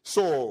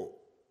 So,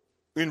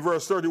 in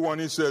verse 31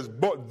 he says,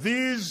 but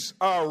these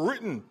are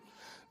written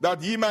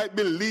that ye might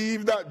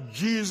believe that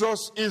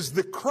Jesus is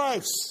the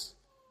Christ.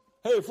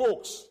 Hey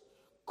folks,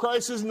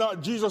 Christ is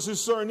not Jesus'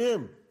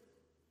 surname.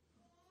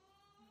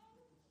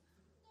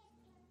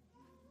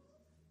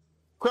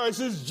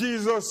 Christ is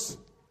Jesus,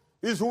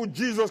 is who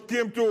Jesus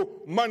came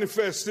to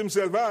manifest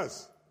himself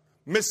as.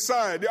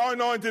 Messiah, the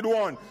anointed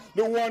one,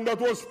 the one that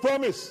was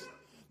promised.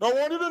 Now I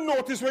want you to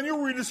notice when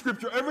you read the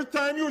scripture, every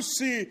time you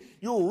see,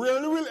 you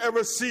rarely will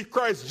ever see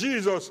Christ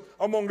Jesus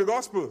among the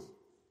Gospels.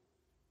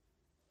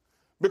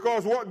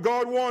 Because what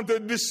God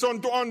wanted this son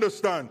to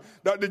understand,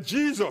 that the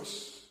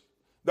Jesus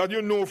that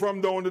you know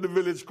from down to the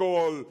village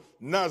called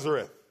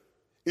Nazareth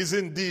is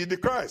indeed the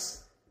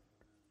Christ.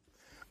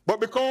 But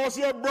because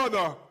your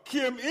brother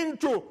came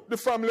into the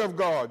family of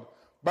God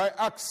by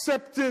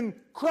accepting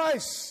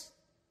Christ,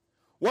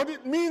 what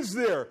it means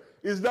there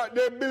is that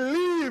they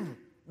believe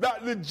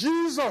that the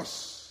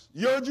Jesus,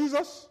 your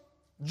Jesus,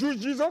 Jewish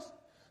Jesus,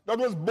 that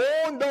was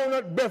born down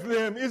at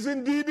Bethlehem is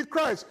indeed the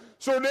Christ.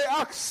 So they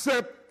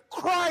accept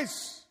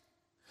Christ.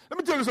 Let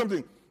me tell you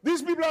something.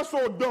 These people are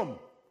so dumb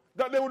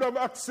that they would have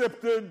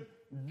accepted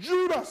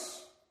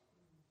Judas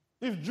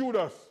if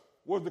Judas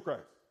was the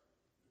Christ.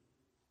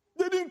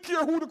 They didn't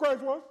care who the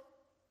Christ was.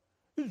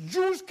 The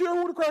Jews care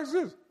who the Christ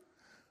is.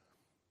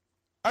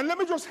 And let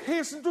me just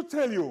hasten to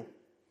tell you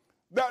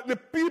that the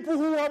people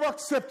who have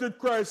accepted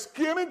Christ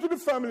came into the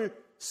family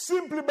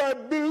simply by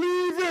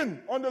believing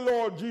on the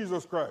Lord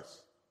Jesus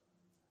Christ.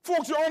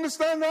 Folks, you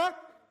understand that?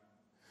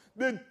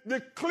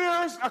 The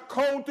clearest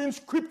account in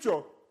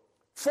Scripture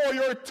for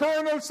your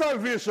eternal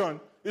salvation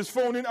is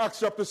found in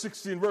Acts chapter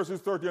 16, verses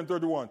 30 and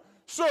 31.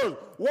 Sir,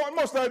 what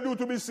must I do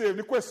to be saved?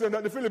 The question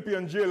that the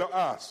Philippian jailer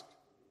asked.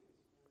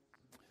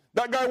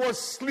 That guy was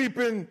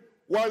sleeping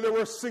while they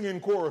were singing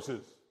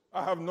choruses.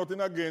 I have nothing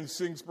against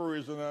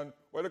singspiration and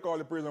what they call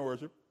it, praise and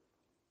worship.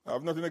 I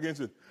have nothing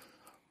against it.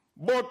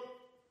 But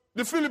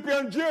the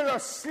Philippian jailer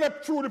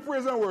slept through the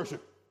praise and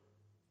worship.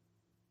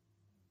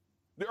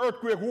 The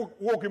earthquake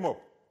woke him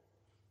up.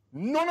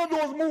 None of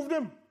those moved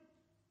him.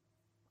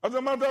 As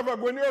a matter of fact,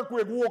 when the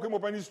earthquake woke him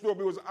up and he stood up,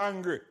 he was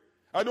angry.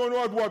 I don't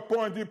know at what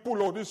point he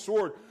pulled out his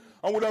sword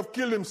and would have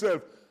killed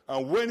himself.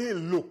 And when he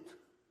looked,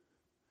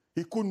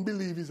 he couldn't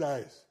believe his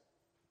eyes.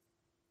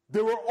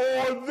 They were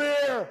all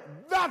there.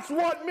 That's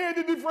what made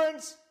the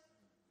difference.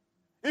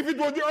 If it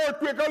was the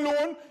earthquake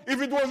alone,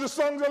 if it was the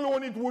songs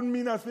alone, it wouldn't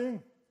mean a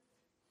thing.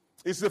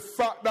 It's the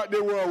fact that they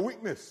were a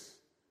witness.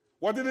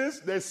 What it is,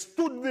 they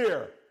stood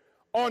there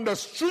under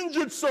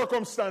stringent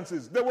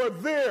circumstances. They were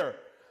there.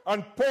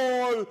 And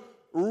Paul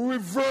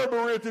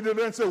reverberated it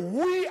and said,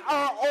 we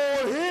are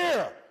all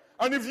here.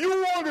 And if you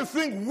want to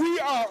think we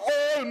are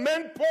all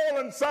men, Paul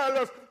and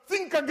Silas,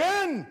 think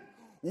again.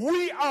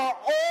 We are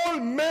all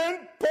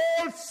men,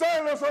 Paul,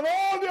 Silas, and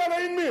all the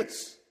other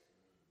inmates.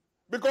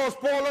 Because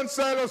Paul and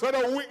Silas had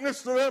a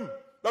witness to them.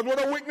 That's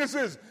what a witness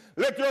is.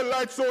 Let your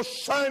light so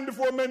shine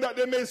before men that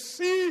they may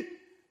see.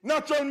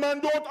 Natural man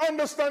don't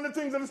understand the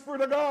things of the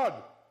Spirit of God.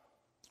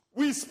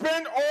 We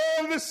spend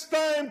all this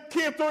time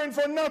catering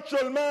for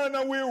natural man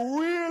and we're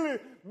really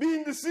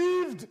being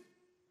deceived.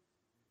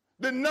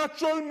 The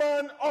natural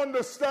man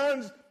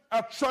understands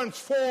a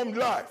transformed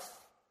life.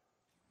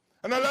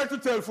 And I like to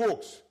tell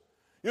folks,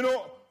 you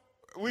know,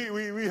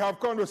 we have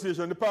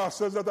conversation. The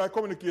pastors that I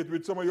communicate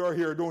with, some of you are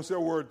here, don't say a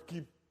word,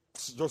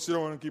 just sit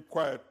down and keep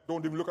quiet.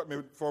 Don't even look at me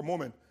for a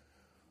moment.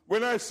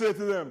 When I say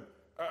to them,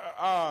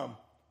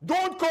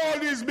 don't call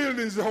these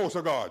buildings the house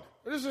of God.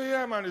 They say,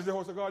 yeah, man, it's the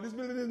house of God. This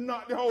building is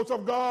not the house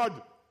of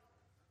God.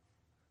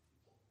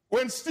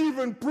 When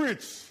Stephen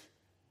preached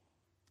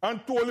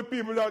and told the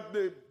people that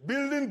the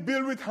building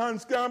built with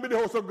hands can't be the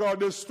house of God,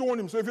 they stoned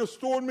him. So if you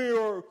stone me,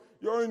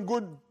 you're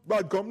in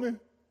bad company.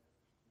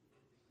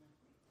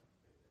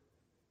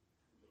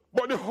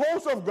 But the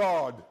house of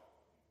God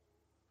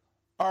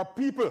are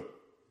people.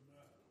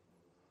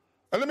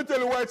 And let me tell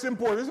you why it's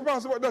important.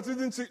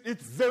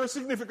 It's very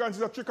significant. It's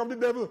a trick of the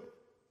devil.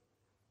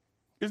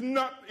 It's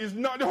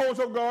not the house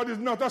of God. It's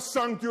not a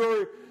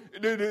sanctuary.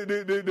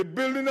 The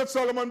building that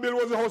Solomon built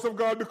was the house of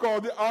God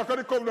because the Ark of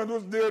the Covenant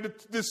was there.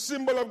 The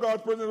symbol of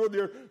God's presence was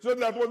there. So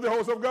that was the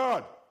house of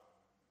God.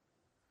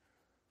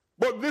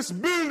 But this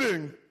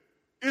building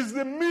is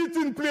the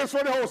meeting place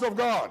for the house of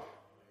God.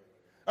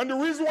 And the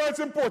reason why it's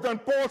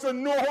important, Paul said,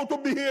 know how to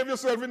behave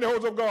yourself in the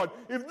house of God.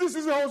 If this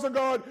is the house of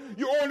God,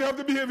 you only have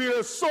to behave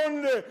here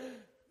Sunday.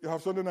 You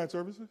have Sunday night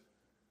services?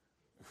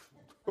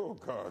 Oh,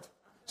 God.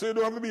 So you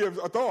don't have to behave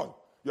at all.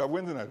 You have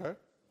Wednesday night, right?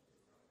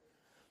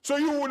 So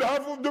you would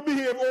have to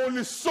behave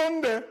only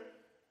Sunday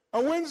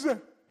and Wednesday.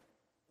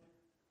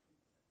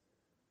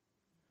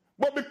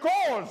 But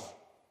because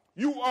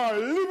you are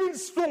living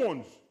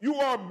stones, you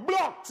are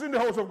blocks in the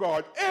house of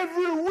God.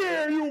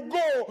 Everywhere you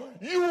go,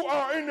 you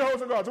are in the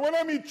house of God. So when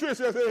I meet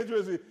Tracy, I say, hey,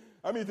 Tracy,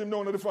 I meet him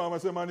down at the farm. I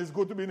say, man, it's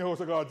good to be in the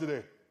house of God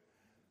today.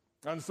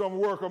 And some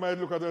worker might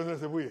look at us and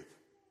say, wait.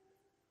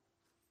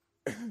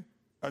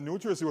 I knew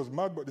Tracy was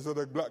mad, but this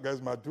other black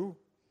guy's mad too.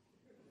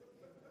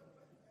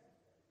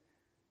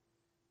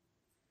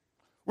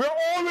 We're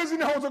always in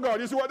the house of God.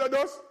 You see what that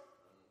does?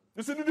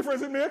 You see the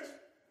difference it makes?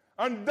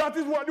 And that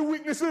is what the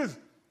weakness is.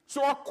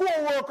 So a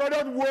co-worker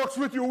that works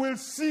with you will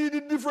see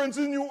the difference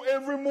in you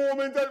every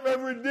moment of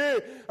every day.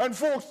 And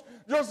folks,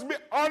 just be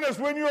honest.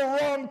 When you're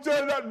wrong,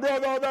 tell that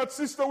brother or that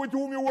sister with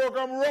whom you work,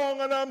 I'm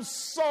wrong and I'm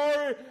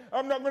sorry.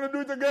 I'm not going to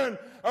do it again.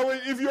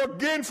 If you're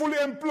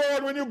gainfully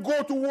employed, when you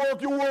go to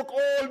work, you work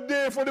all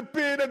day for the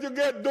pay that you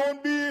get.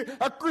 Don't be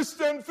a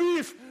Christian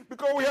thief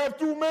because we have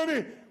too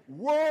many.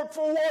 Work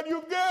for what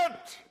you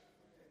get.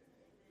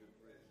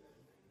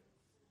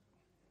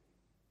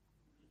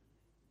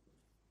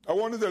 I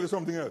want to tell you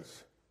something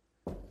else.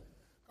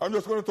 I'm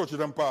just going to touch it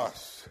and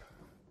pass.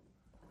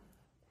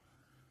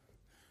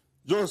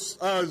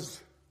 Just as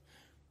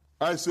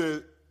I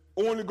said,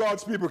 only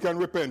God's people can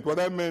repent. What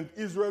I meant,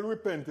 Israel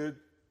repented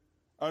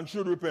and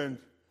should repent.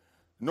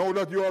 Now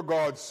that you are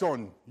God's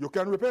son, you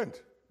can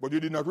repent. But you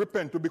did not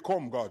repent to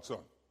become God's son.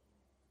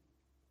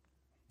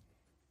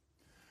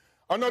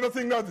 Another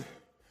thing that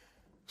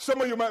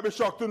some of you might be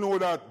shocked to know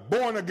that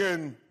born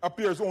again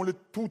appears only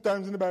 2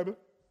 times in the Bible.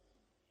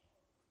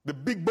 The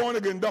big born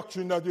again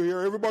doctrine that you hear,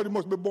 everybody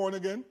must be born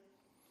again.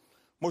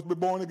 Must be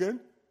born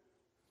again.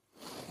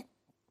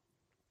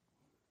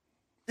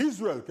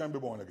 Israel can be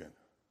born again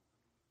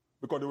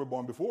because they were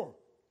born before.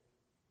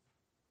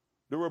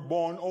 They were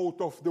born out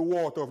of the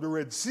water of the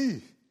Red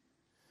Sea.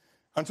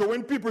 And so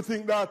when people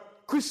think that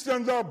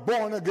Christians are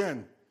born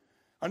again,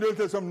 and they'll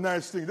tell some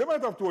nice things, they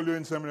might have told you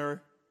in seminary,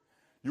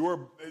 you are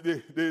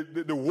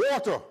the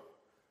water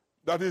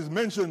that is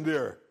mentioned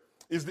there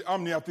is the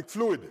amniotic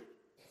fluid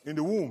in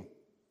the womb.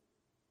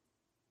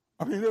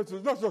 I mean, that's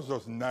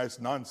just nice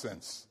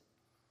nonsense.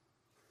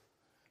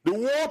 The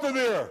water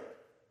there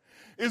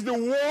is the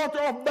water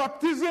of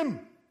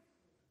baptism.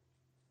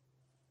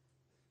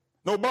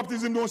 Now,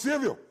 baptism don't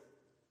save you.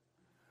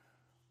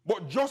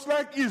 But just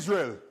like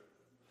Israel,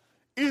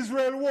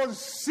 Israel was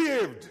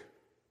saved.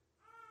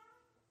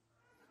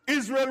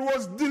 Israel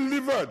was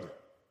delivered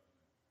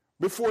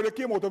before they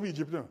came out of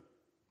Egypt. Now.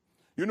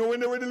 You know when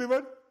they were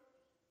delivered?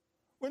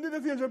 When did the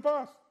death angel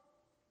pass?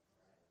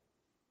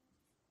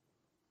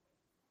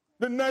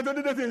 The night of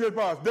the death angel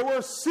passed. They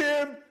were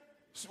saved.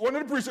 One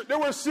of the priests, they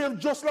were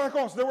saved just like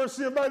us. They were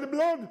saved by the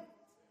blood.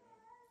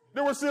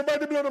 They were saved by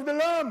the blood of the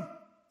Lamb.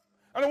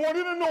 And I want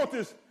you to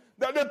notice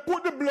that they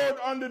put the blood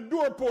on the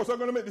doorpost. I'm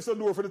going to make this a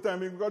door for the time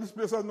being because this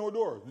place has no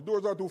doors. The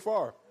doors are too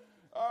far.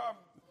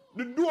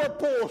 The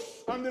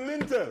doorpost and the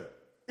lintel,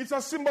 it's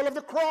a symbol of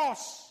the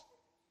cross.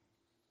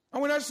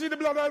 And when I see the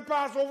blood, I'll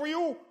pass over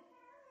you.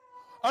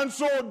 And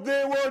so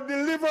they were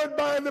delivered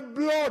by the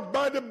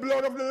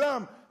blood of the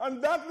Lamb.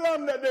 And that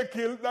lamb that they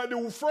killed, like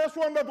the first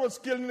one that was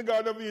killed in the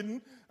Garden of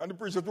Eden, and the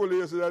preacher told you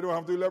yesterday, I don't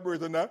have to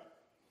elaborate on that,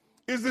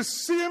 is the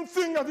same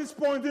thing that is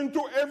pointing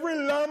to every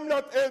lamb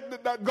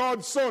that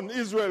God's son,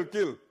 Israel,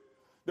 killed.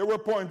 They were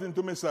pointing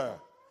to Messiah.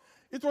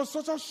 It was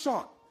such a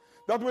shock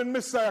that when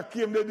Messiah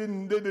came, they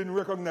didn't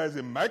recognize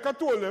him. Micah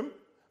told them,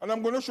 and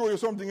I'm going to show you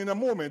something in a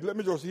moment. Let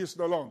me just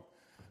hasten along.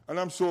 And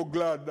I'm so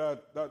glad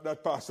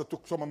that pastor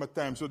took some of my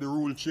time so the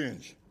rule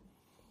changed.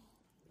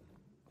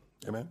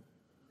 Amen?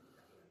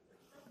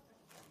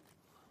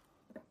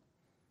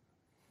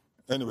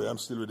 Anyway, I'm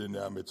still within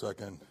the ambit, so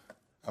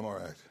I'm all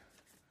right.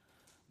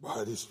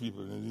 Boy, these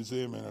people didn't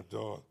say amen at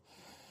all.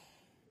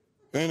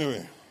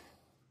 Anyway,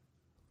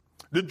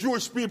 The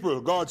Jewish people,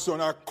 God's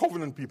son, are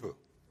covenant people.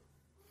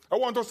 I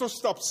want us to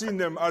stop seeing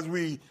them as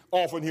we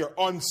often hear,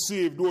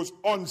 unsaved, those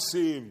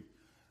unsaved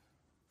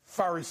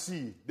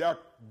Pharisee. They are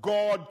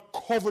God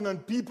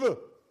covenant people.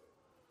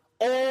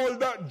 All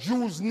that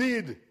Jews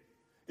need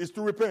is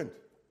to repent.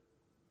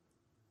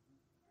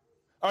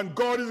 And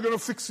God is going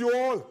to fix you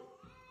all.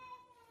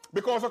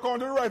 Because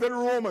according to the writer of the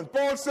Romans,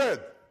 Paul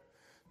said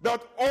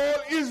that all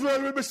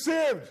Israel will be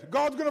saved.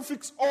 God's going to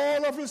fix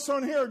all of his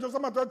son here, just a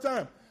matter of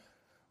time.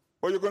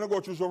 But you're going to go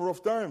through some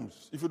rough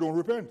times if you don't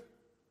repent.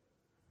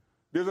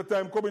 There's a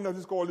time coming that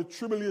is called the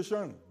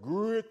tribulation.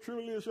 Great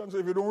tribulation. So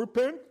if you don't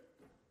repent,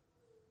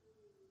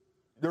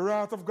 the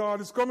wrath of God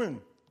is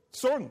coming.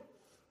 Son,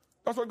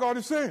 that's what God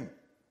is saying.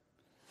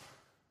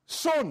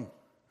 Son,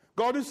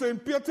 God is saying,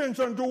 pay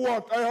attention to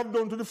what I have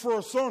done to the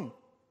first son.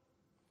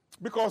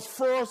 Because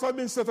first had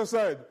been set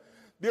aside.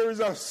 There is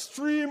a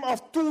stream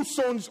of two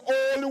sons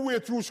all the way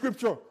through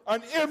Scripture.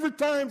 And every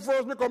time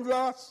first becomes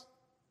last.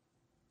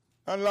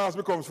 And last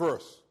becomes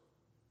first.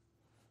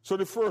 So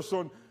the first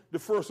son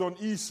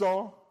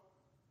Esau.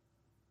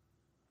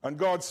 And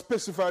God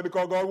specified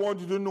because God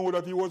wanted you to know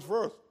that he was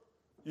first.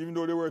 Even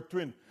though they were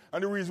twin.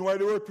 And the reason why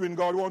they were twin,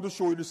 God wanted to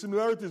show you the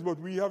similarities, but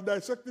we have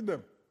dissected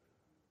them.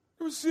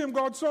 It was the same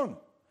God's son.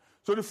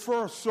 So the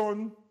first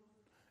son,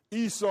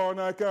 Esau, and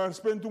I can't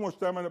spend too much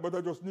time on it, but I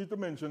just need to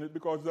mention it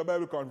because it's a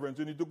Bible conference.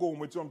 You need to go home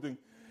with something.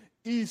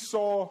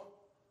 Esau,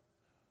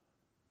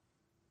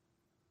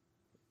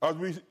 as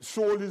we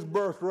sold his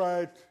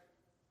birthright,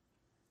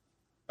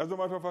 as a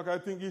matter of fact, I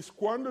think he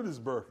squandered his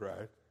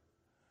birthright.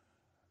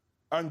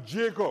 And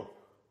Jacob,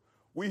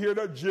 we hear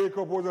that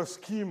Jacob was a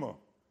schemer.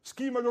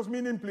 Schemer just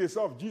means in place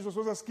of. Jesus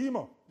was a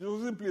schemer. Jesus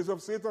was in place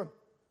of Satan.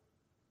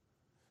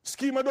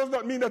 Schemer does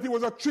not mean that he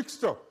was a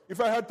trickster.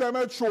 If I had time,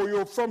 I'd show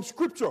you from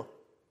Scripture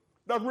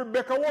that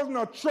Rebekah was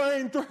not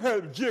trying to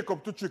help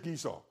Jacob to trick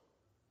Esau.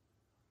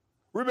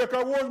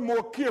 Rebekah was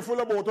more careful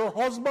about her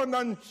husband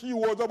than she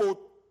was about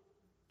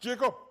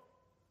Jacob.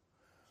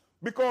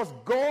 Because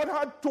God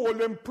had told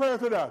them prior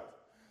to that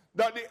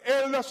the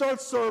elder shall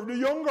serve the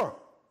younger.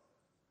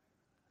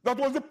 That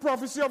was the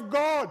prophecy of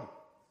God.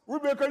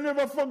 Rebekah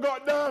never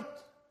forgot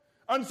that.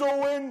 And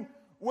so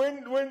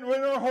when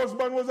her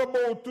husband was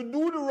about to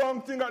do the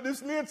wrong thing at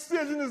this late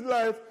stage in his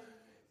life,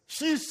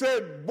 she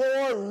said,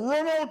 boy,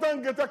 run out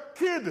and get a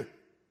kid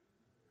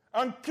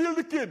and kill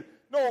the kid.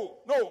 No,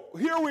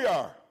 here we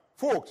are,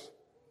 folks.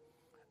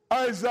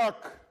 Isaac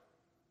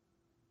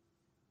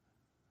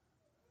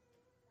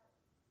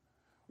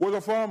was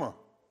a farmer,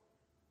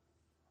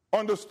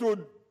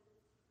 understood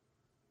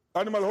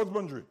animal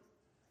husbandry.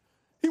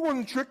 He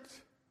wasn't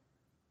tricked.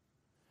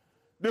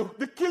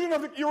 The killing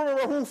of the kid, you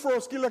remember who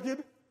first killed a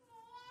kid?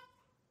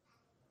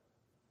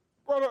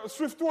 Brother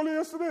Swift told you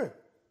yesterday.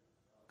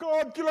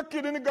 God killed a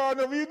kid in the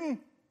Garden of Eden.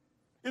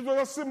 It was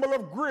a symbol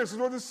of grace. It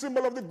was a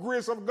symbol of the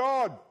grace of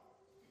God.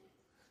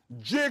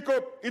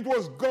 Jacob, it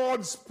was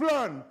God's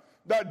plan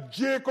that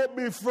Jacob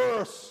be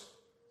first.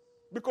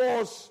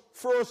 Because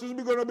first is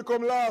going to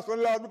become last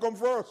and last become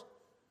first.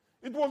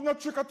 It was not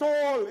trick at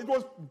all. It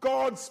was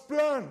God's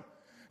plan.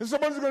 And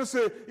somebody's going to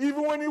say,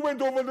 even when he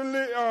went over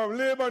to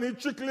Laban, he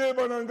tricked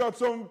Laban and got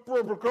some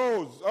purple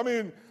cows. I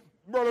mean,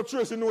 Brother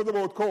Tracy knows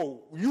about cow.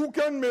 You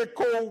can make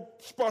cow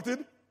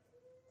spotted.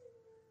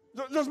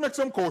 Just make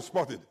some cow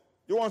spotted.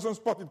 You want some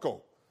spotted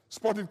cow?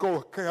 Spotted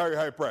cow carry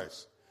high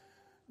price.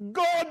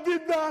 God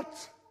did that.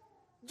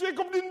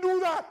 Jacob didn't do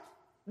that.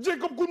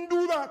 Jacob couldn't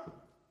do that.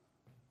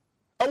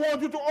 I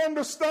want you to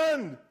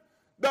understand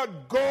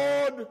that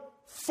God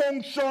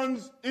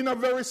functions in a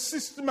very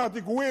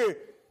systematic way.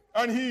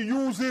 And he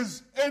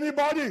uses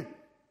anybody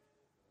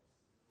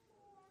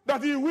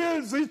that he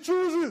wills, he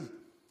chooses.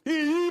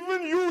 He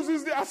even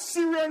uses the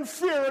Assyrian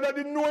Pharaoh that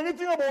didn't know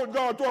anything about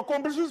God to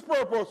accomplish his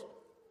purpose,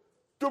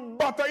 to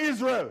batter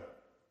Israel,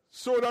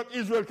 so that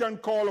Israel can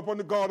call upon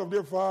the God of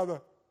their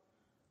father.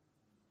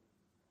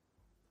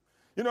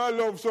 You know, I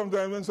love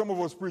sometimes when some of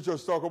us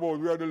preachers talk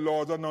about we are the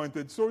Lord's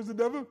anointed. So is the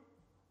devil.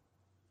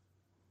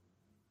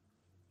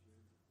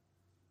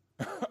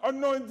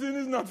 Anointing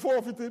is not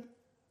forfeited.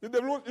 The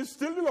devil is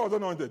still the Lord's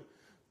anointed.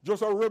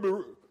 Just a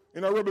rebel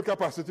in a rebel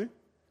capacity.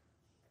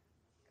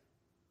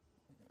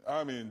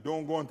 I mean,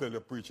 don't go and tell the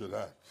preacher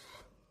that.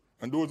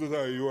 And those of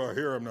you are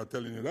here, I'm not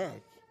telling you that.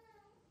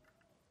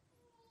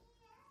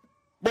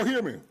 But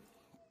hear me.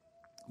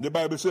 The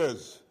Bible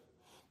says,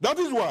 that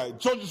is why.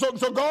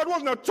 So God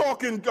was not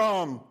talking,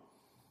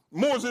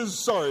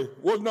 Moses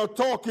was not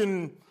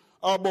talking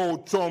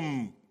about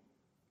some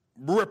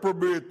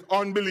reprobate,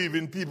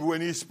 unbelieving people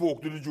when he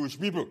spoke to the Jewish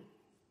people.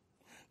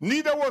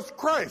 Neither was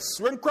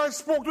Christ. When Christ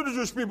spoke to the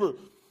Jewish people,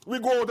 we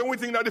go out and we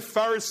think that the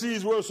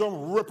Pharisees were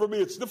some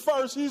reprobates. The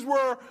Pharisees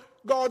were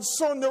God's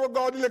son. They were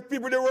God-elect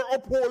people. They were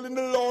upholding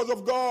the laws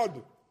of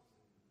God.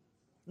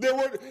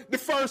 The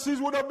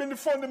Pharisees would have been the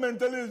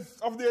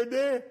fundamentalists of their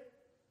day.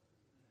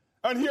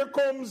 And here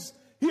comes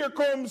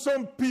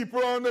some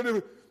people under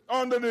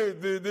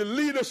the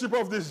leadership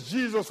of this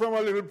Jesus from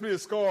a little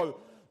place called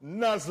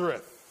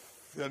Nazareth.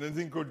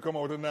 Anything could come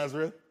out of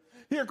Nazareth.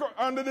 Here,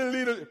 under the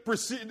leader,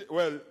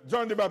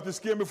 John the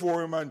Baptist came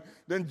before him, and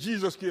then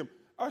Jesus came.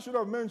 I should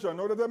have mentioned,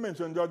 now that I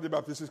mentioned John the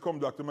Baptist, it's come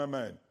back to my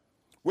mind.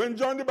 When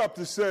John the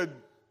Baptist said,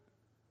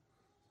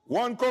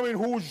 one coming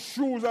whose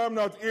shoes I am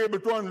not able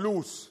to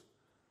unloose,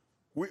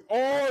 we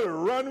all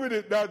ran with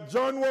it that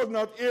John was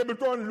not able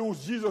to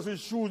unloose Jesus'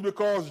 shoes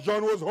because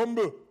John was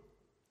humble.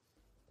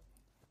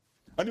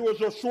 And he was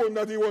just showing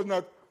that he was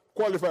not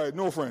qualified.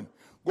 No, friend.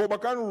 Go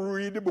back and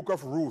read the book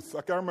of Ruth.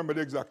 I can't remember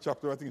the exact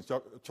chapter. I think it's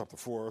chapter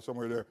 4 or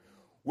somewhere there.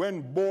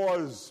 When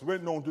Boaz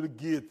went down to the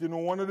gate, you know,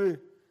 one of the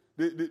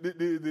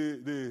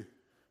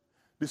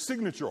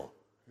signature,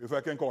 if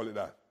I can call it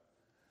that,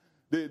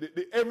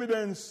 the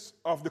evidence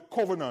of the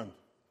covenant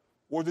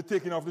was the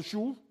taking of the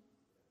shoe.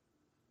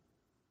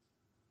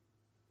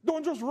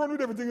 Don't just run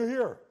with everything you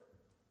hear.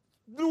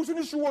 Losing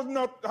the shoe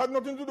had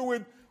nothing to do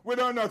with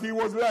whether or not he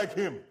was like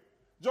him.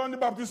 John the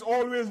Baptist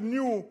always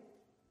knew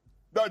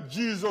that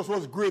Jesus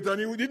was great, and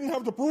he didn't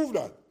have to prove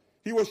that.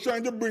 He was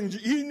trying to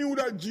he knew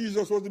that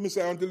Jesus was the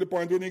Messiah until the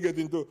point when he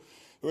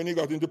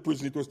got into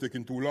prison, it was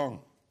taking too long.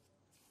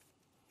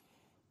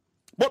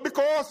 But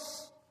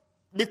because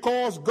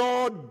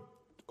God,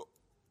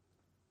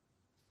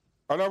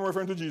 and I'm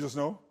referring to Jesus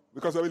now,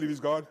 because I believe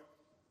he's God,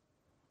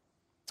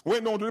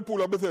 went down to the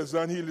pool of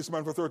Bethesda and healed this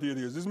man for 38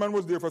 years. This man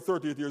was there for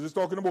 38 years. He's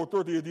talking about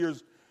 38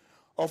 years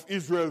of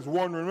Israel's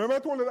wandering. Remember I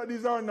told you that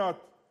these are not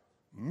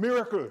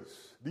miracles.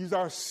 These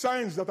are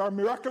signs that are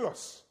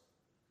miraculous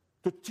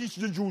to teach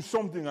the Jews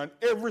something, and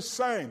every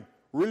sign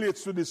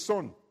relates to the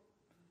Son.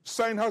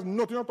 Sign has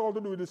nothing at all to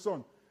do with the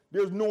Son.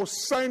 There's no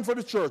sign for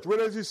the church,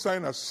 whether it's a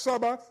sign of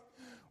Sabbath,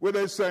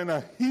 whether it's a sign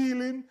of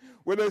healing,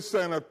 whether it's a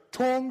sign of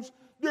tongues.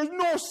 There's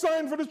no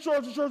sign for the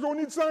church. The church don't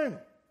need sign.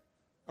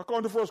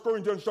 According to 1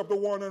 Corinthians chapter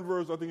 1 and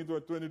verse, I think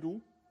it's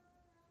 22.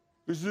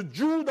 It's the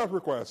Jew that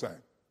requires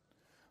sign.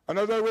 And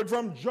as I read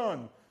from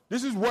John,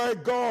 this is why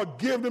God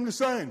gave them the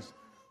signs.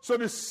 So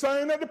the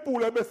sign at the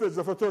pool of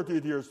Bethesda for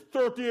 38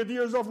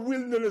 years of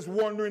wilderness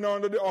wandering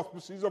under the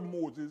auspices of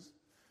Moses,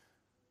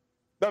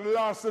 that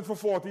lasted for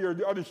 40 years,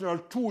 the additional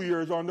 2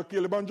 years under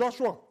Caleb and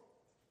Joshua.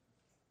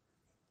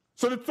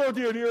 So the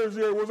 38 years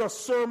there was a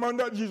sermon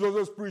that Jesus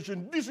was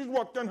preaching. This is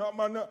what can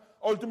happen and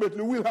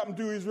ultimately will happen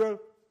to Israel.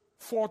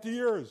 40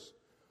 years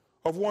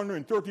of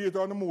wandering, 38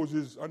 under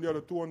Moses and the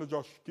other 2 under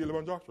Caleb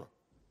and Joshua.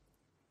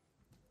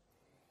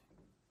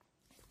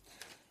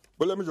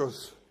 But let me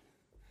just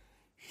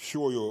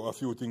show you a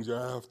few things.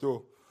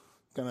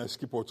 Can I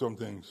skip out some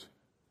things?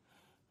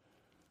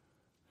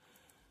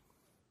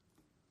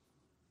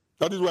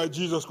 That is why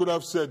Jesus could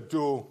have said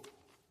to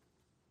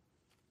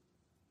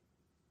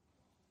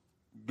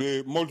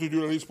the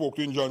multitude that he spoke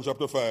to in John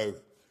chapter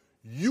 5,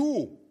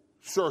 you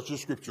search the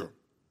scripture.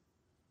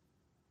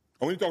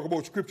 And when he talked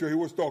about scripture, he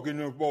was talking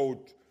about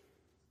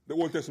the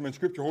Old Testament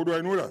scripture. How do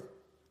I know that?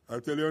 I'll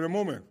tell you in a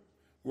moment.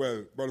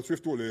 Well, Brother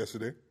Swift told you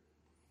yesterday.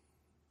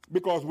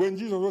 Because when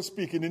Jesus was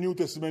speaking, the New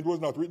Testament was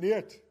not written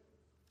yet.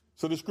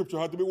 So the scripture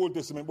had to be Old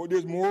Testament, but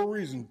there's more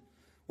reason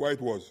why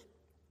it was.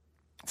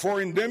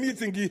 For in them you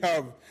think ye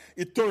have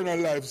eternal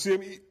life,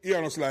 same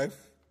earnest life,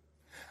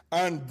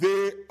 and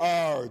they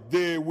are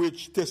they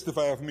which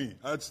testify of me.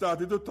 I had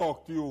started to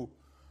talk to you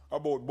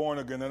about born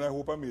again, and I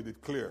hope I made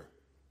it clear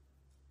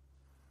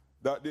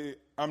that the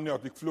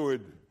amniotic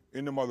fluid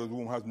in the mother's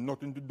womb has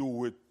nothing to do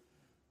with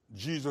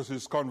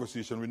Jesus'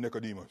 conversation with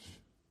Nicodemus.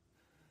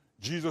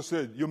 Jesus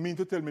said, you mean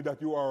to tell me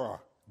that you are a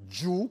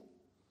Jew,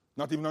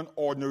 not even an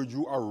ordinary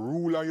Jew, a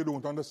ruler, you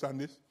don't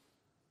understand this?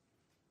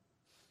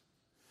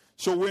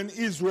 So when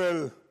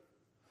Israel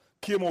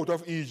came out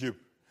of Egypt,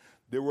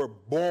 they were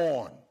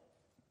born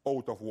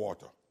out of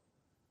water.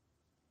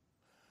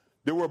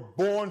 They were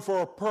born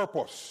for a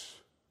purpose.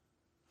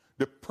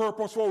 The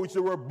purpose for which they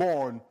were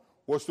born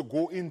was to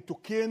go into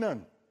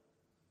Canaan.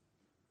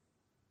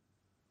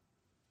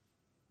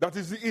 That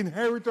is the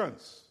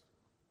inheritance.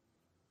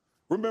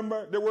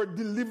 Remember, they were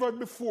delivered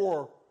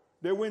before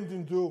they went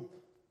into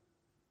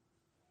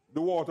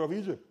the water of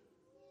Egypt.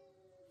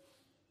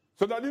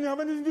 So that didn't have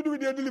anything to do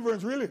with their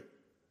deliverance, really.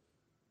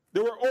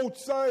 They were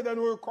outside and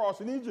were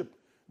crossing Egypt.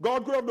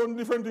 God could have done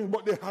different things,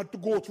 but they had to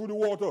go through the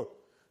water.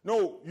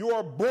 No, you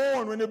are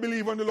born when you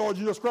believe on the Lord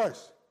Jesus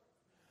Christ.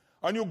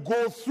 And you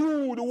go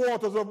through the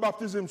waters of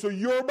baptism. So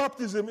your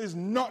baptism is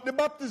not the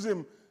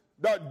baptism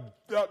that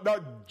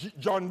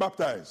John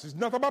baptized. It's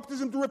not a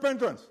baptism to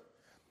repentance.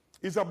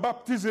 It's a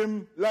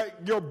baptism like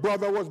your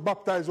brother was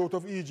baptized out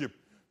of Egypt.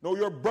 No,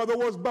 your brother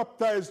was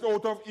baptized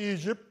out of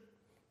Egypt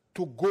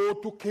to go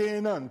to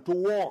Canaan, to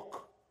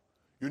walk.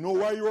 You know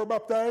why you were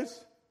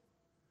baptized?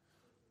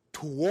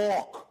 To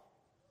walk.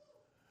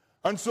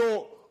 And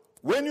so,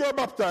 when you are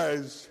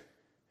baptized,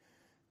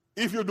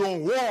 if you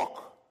don't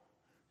walk,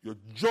 you're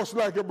just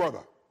like your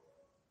brother.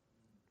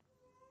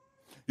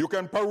 You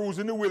can peruse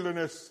in the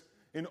wilderness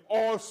in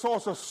all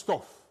sorts of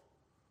stuff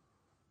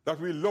that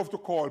we love to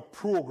call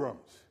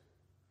programs.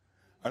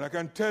 And I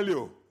can tell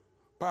you,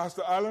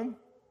 Pastor Allen,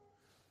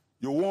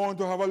 you want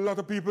to have a lot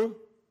of people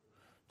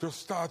to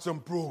start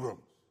some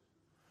programs.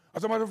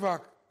 As a matter of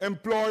fact,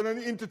 employ an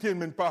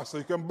entertainment pastor.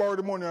 You can borrow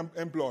the money and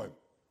employ him.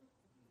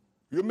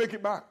 You make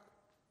it back.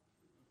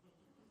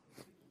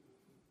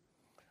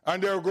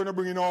 And they're going to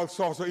bring in all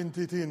sorts of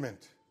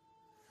entertainment.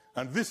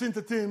 And this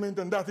entertainment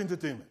and that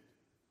entertainment.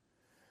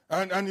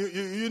 And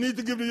you need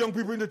to give the young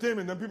people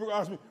entertainment. And people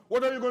ask me,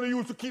 what are you going to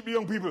use to keep the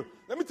young people?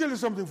 Let me tell you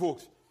something,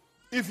 folks.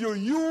 If you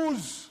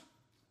use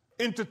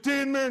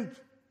entertainment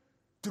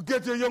to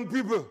get your young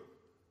people,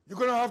 you're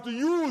going to have to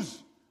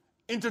use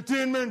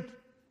entertainment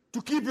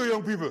to keep your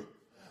young people.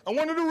 And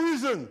one of the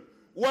reasons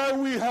why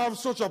we have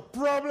such a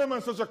problem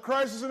and such a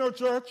crisis in our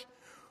church,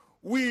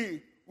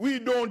 we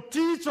don't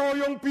teach our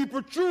young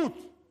people truth.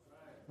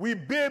 We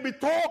baby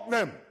talk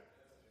them.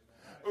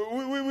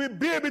 We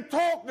baby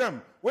talk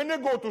them. When they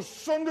go to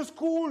Sunday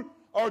school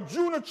or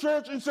junior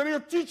church, instead of you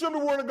teach them the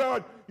word of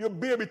God, you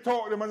baby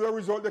talk them. As a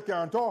result, they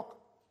can't talk.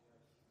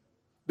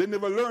 They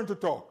never learn to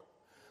talk.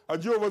 A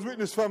Jehovah's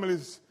Witness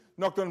families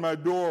knocked on my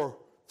door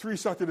 3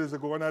 Saturdays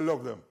ago, and I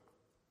love them.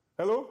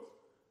 Hello?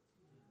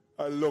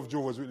 I love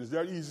Jehovah's Witness. They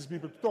are the easiest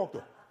people to talk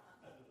to.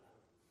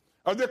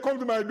 As they come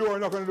to my door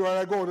and knock on the door, and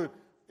I go to,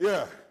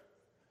 yeah,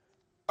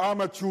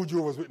 I'm a true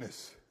Jehovah's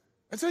Witness.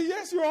 I say,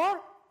 yes, you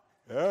are.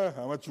 Yeah,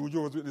 I'm a true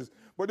Jehovah's Witness.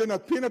 But they're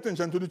not paying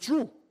attention to the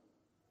truth.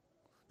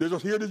 They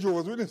just hear the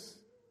Jehovah's Witness.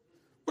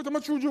 But I'm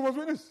a true Jehovah's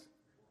Witness.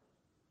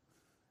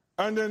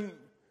 And then,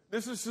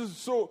 this is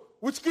so,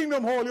 which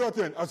kingdom hall you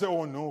attend? I said,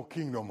 oh no,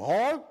 kingdom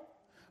hall?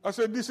 I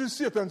said, this is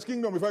Satan's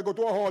kingdom. If I go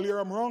to a hall here,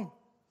 I'm wrong.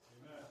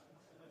 Amen.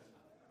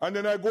 And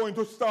then I go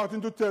into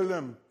starting to tell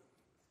them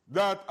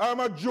that I'm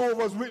a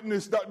Jehovah's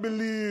Witness that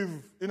believe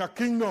in a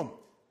kingdom.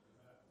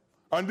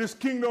 And this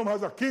kingdom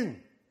has a king.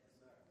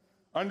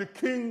 And the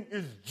king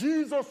is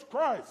Jesus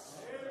Christ.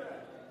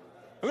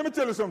 Let me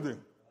tell you something.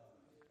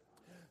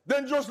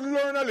 Then just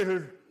learn a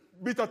little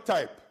bit of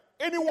type.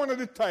 Any one of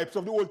the types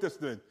of the Old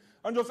Testament.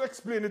 And just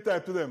explain the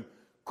type to them.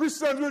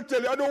 Christians will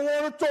tell you, I don't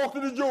want to talk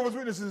to the Jehovah's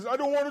Witnesses. I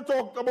don't want to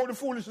talk about the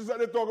foolishness that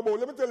they talk about.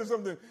 Let me tell you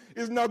something.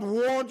 It's not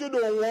want, you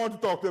don't want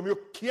to talk to them. You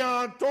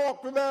can't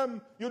talk to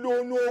them. You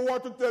don't know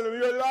what to tell them.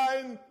 You're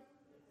lying.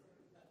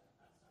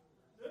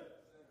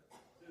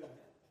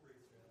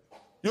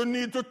 You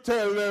need to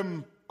tell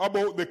them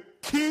about the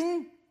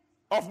king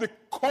of the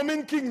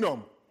coming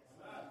kingdom.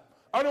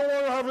 I don't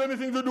want to have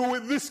anything to do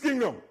with this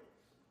kingdom.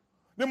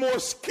 The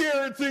most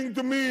scary thing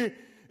to me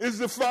is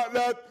the fact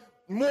that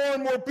more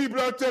and more people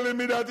are telling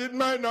me that it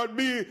might not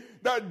be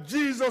that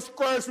Jesus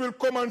Christ will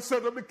come and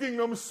set up the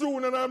kingdom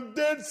soon, and I'm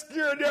dead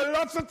scared. There are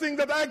lots of things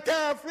that I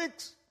can't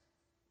fix.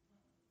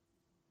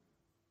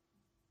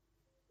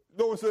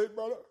 Don't say it,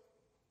 brother.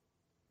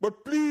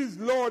 But please,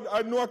 Lord,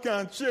 I know I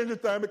can't change the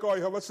time because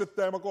you have a set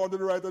time according to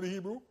the right of the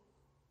Hebrew.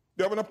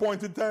 You have an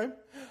appointed time.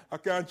 I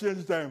can't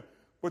change the time.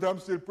 But I'm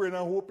still praying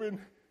and hoping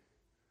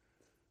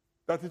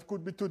that it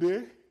could be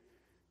today.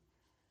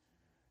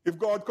 If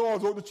God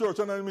calls out the church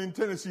and I'm in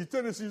Tennessee,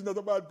 Tennessee is not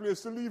a bad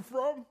place to leave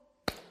from.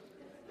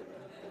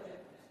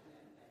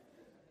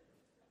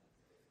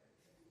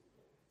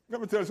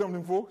 Let me tell you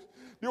something, folks.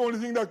 The only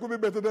thing that could be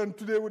better than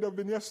today would have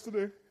been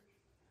yesterday.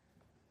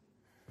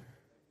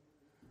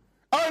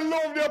 I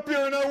love the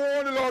appearing. I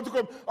want the Lord to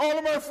come. All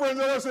of my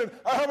friends are saying,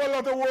 I have a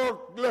lot of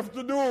work left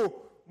to do.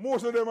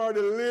 Most of them are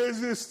the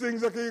laziest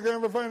things that you can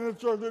ever find in the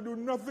church. They do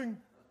nothing.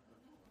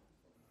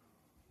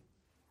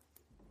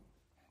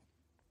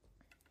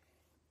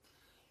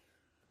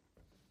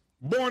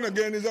 Born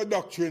again is a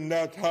doctrine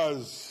that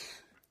has,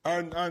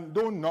 and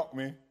don't knock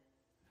me,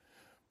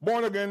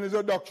 born again is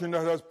a doctrine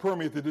that has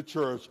permeated the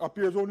church.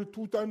 Appears only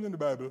 2 times in the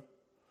Bible,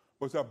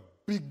 but it's a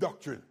big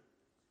doctrine.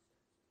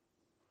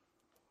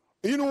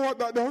 You know what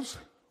that does?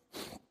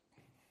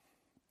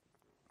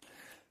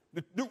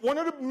 One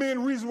of the main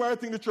reasons why I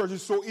think the church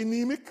is so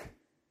anemic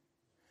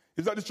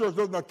is that the church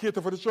does not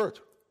cater for the church.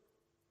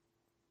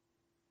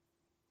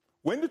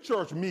 When the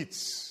church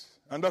meets,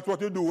 and that's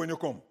what you do when you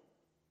come.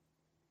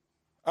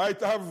 I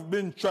have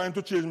been trying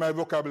to change my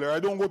vocabulary. I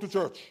don't go to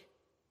church.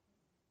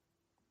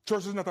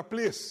 Church is not a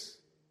place.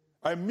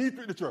 I meet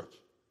with the church.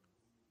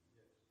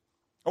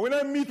 And when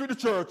I meet with the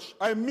church,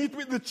 I meet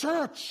with the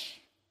church.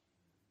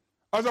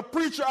 As a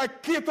preacher, I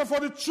cater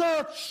for the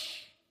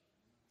church.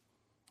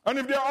 And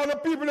if there are other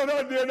people that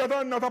are there that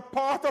are not a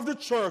part of the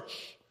church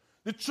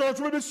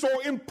will be so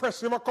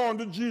impressive according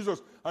to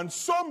Jesus. And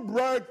some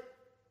bright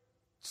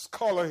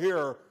scholar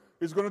here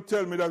is going to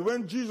tell me that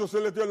when Jesus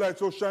said, let your light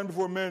so shine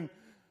before men,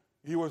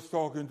 he was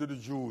talking to the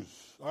Jews.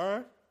 All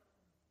right?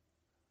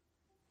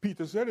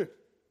 Peter said it.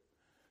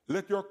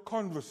 Let your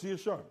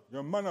conversation,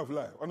 your manner of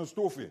life,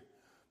 Anastophia,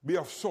 be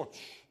of such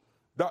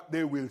that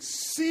they will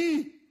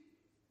see.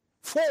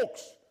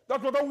 Folks,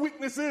 that's what a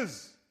witness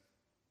is.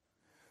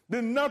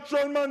 The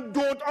natural man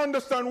don't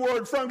understand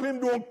word. Franklin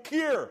don't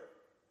care.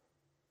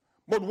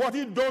 But what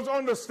he does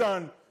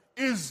understand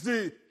is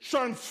the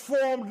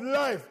transformed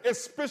life,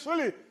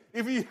 especially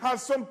if he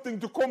has something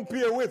to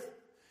compare with.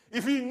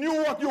 If he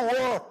knew what you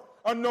were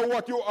and know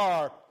what you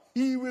are,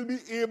 he will be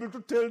able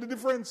to tell the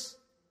difference.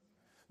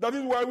 That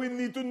is why we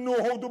need to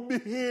know how to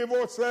behave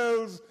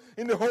ourselves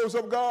in the house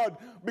of God.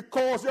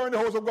 Because you're in the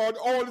house of God,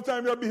 all the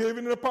time you're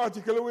behaving in a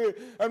particular way.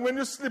 And when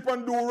you slip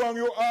and do wrong,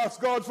 you ask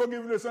God's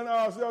forgiveness and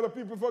ask the other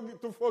people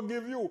to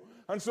forgive you.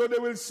 And so they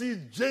will see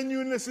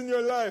genuineness in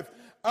your life.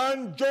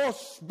 And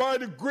just by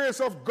the grace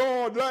of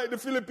God, like the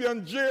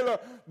Philippian jailer,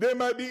 they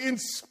might be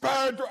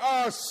inspired to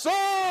ask,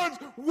 sons,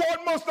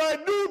 what must I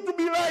do to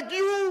be like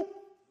you?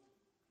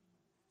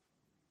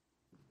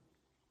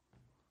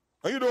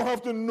 And you don't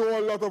have to know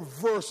a lot of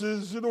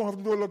verses. You don't have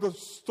to know a lot of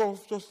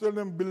stuff. Just tell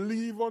them,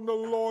 believe on the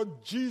Lord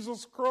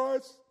Jesus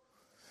Christ.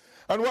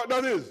 And what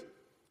that is,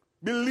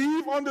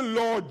 believe on the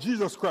Lord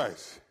Jesus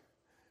Christ,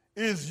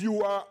 is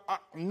you are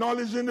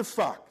acknowledging the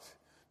fact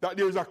that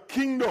there is a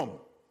kingdom.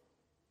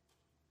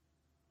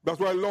 That's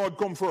why Lord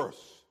come first.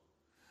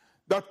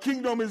 That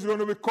kingdom is going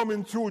to be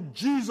coming through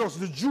Jesus,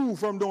 the Jew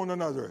from down in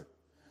Nazareth.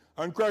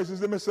 And Christ is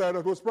the Messiah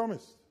that was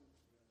promised.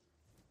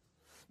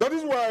 That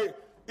is why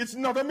it's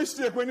not a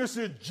mistake when you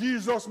say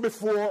Jesus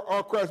before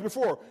or Christ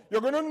before.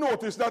 You're going to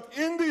notice that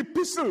in the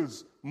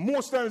epistles,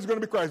 most times it's going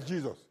to be Christ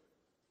Jesus.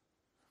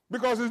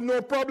 Because it's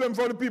no problem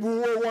for the people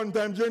who were one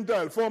time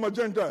Gentile, former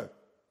Gentile.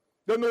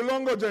 They're no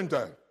longer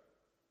Gentile.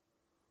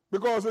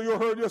 Because you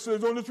heard yesterday,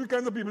 there's only three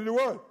kinds of people in the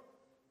world.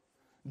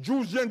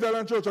 Jews, Gentile,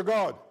 and Church of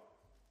God.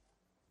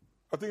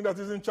 I think that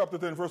is in chapter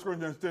 10, 1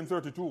 Corinthians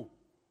 10:32.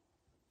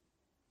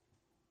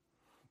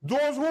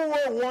 Those who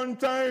were one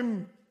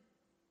time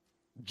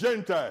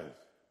Gentiles.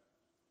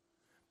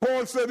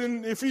 Paul said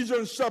in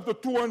Ephesians chapter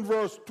 2 and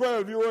verse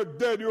 12, you were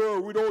dead, you were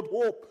without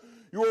hope,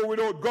 you were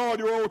without God,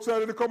 you were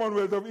outside of the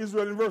commonwealth of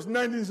Israel. In verse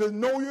 19 says,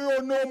 no, you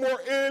are no more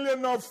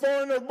alien nor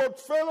foreigner, but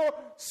fellow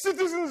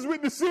citizens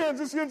with the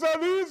saints. The saints are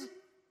these?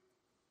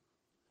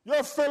 You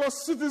are fellow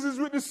citizens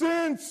with the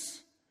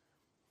saints.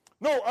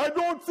 No, I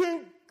don't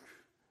think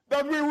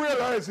that we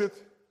realize it,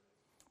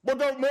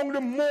 but among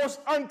the most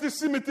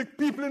anti-Semitic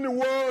people in the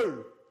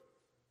world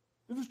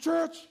is the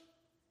church.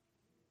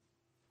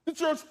 The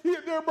church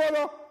hate their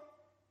brother.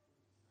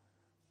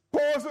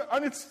 Paul said,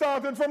 and it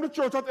started from the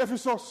church at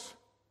Ephesus.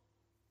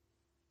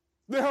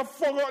 They have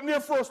forgotten their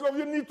first love.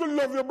 You need to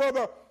love your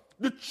brother.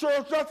 The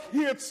church that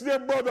hates their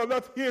brother,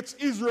 that hates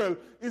Israel,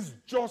 is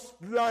just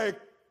like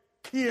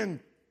Cain.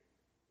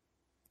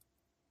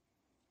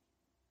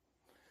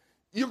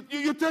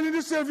 You're telling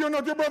yourself you're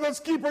not your brother's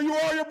keeper. You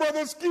are your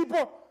brother's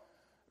keeper.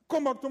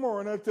 Come back tomorrow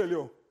and I'll tell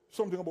you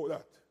something about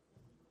that.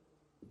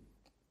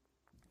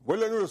 Well,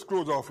 let me just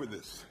close off with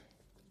this.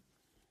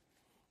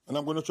 And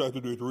I'm going to try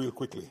to do it real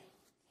quickly.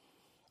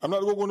 I'm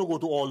not going to go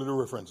to all of the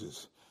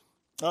references.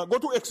 Go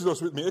to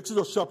Exodus with me.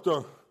 Exodus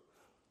chapter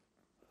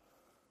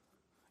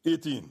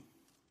 18.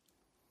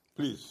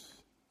 Please.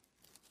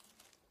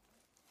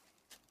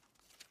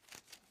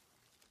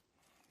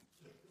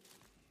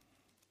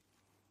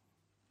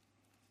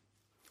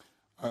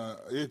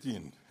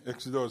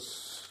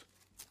 Exodus.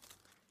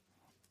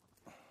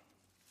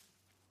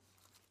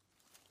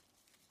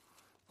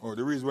 Oh,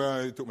 the reason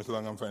why it took me so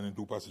long, I'm finding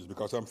two passages,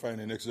 because I'm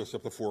finding Exodus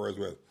chapter 4 as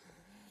well.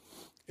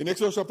 In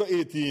Exodus chapter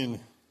 18,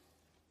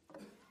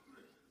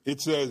 it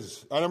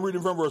says, and I'm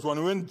reading from verse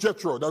 1, when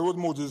Jethro, that was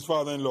Moses'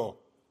 father-in-law,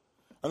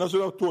 and I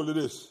should have told you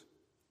this,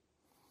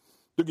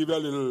 to give you a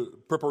little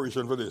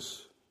preparation for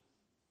this.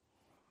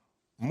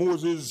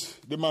 Moses,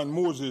 the man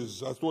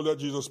Moses, I was told that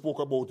Jesus spoke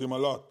about him a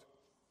lot.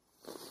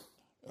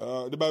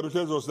 The Bible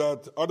tells us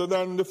that other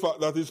than the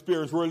fact that his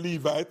parents were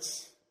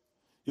Levites,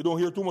 you don't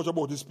hear too much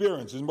about his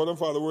parents. His mother and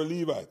father were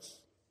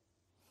Levites.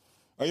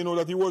 And you know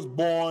that he was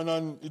born,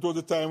 and it was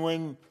a time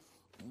when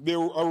there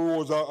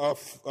arose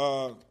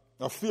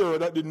a Pharaoh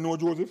that didn't know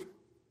Joseph.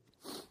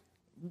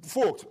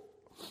 Folks,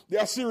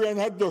 the Assyrian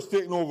had just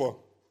taken over.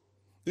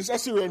 This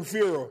Assyrian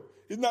Pharaoh,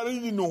 it's not that he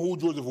didn't know who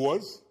Joseph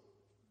was.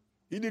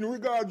 He didn't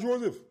regard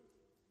Joseph.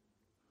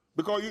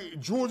 Because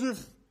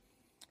Joseph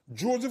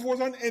was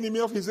an enemy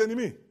of his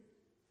enemy.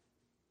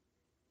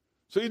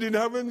 So he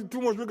didn't have too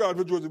much regard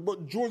for Joseph.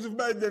 But Joseph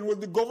by then was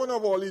the governor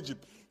of all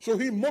Egypt. So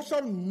he must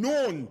have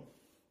known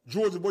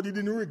Joseph, but he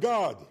didn't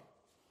regard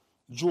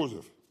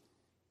Joseph.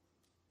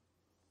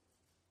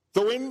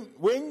 So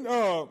when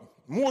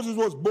Moses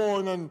was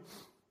born and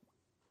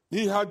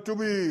he had to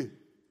be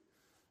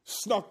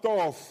snuffed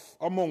off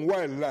among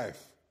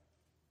wildlife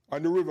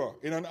on the river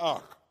in an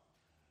ark.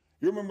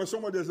 You remember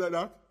somebody else like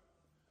that?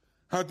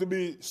 Had to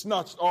be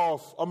snatched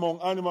off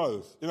among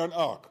animals in an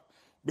ark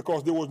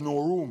because there was no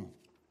room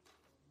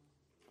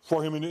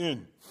for him in the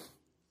inn.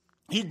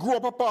 He grew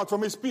up apart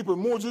from his people.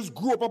 Moses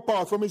grew up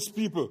apart from his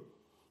people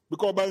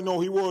because by now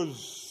he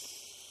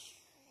was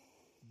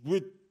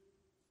with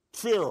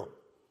Pharaoh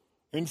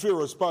in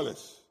Pharaoh's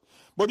palace.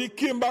 But he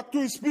came back to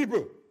his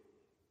people.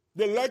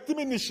 They liked him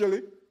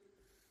initially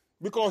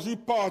because he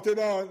parted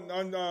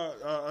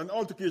an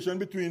altercation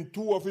between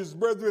two of his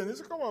brethren. He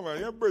said, come on, man,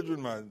 you're a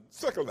brethren, man.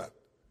 Settle that.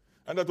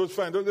 And that was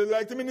fine. They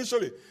liked him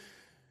initially.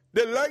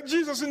 They liked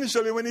Jesus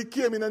initially when he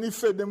came in and he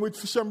fed them with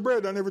fish and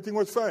bread and everything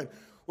was fine.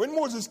 When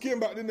Moses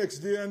came back the next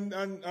day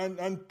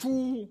and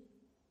two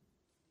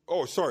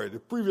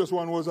The previous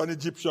one was an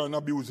Egyptian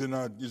abusing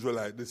an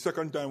Israelite. The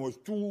second time was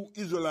two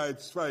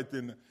Israelites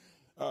fighting,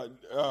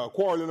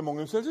 quarreling among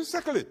themselves. He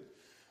settled it.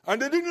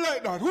 And they didn't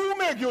like that. Who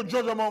make you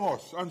judge among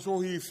us? And so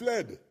he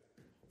fled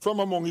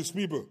from among his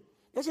people.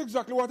 That's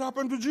exactly what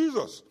happened to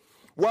Jesus.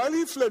 While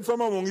he fled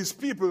from among his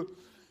people,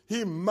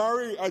 he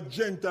married a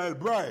Gentile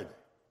bride,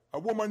 a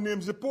woman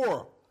named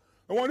Zipporah.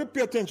 I want to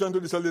pay attention to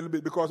this a little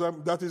bit because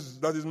that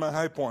is my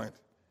high point.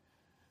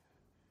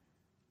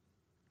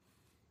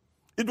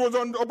 It was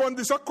upon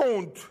this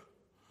account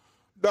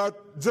that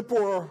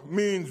Zipporah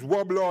means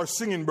wobbler or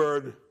singing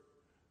bird,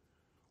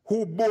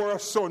 who bore a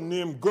son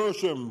named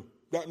Gershom.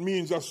 That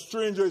means a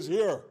stranger is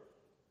here.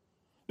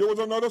 There was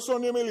another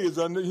son named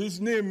Eliezer, and his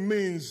name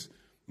means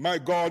my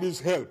God is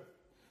help.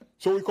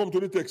 So we come to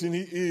the text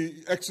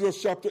in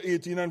Exodus chapter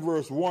 18 and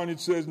verse 1. It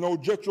says, Now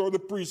Jethro, the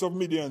priest of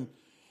Midian,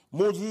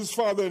 Moses'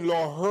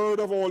 father-in-law, heard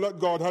of all that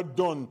God had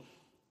done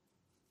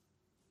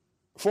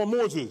for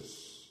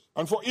Moses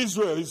and for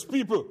Israel, his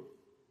people,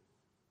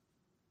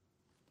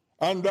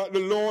 and that the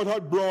Lord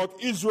had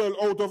brought Israel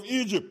out of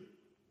Egypt.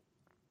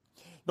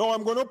 Now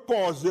I'm going to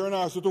pause there and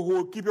ask you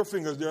to keep your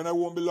fingers there, and I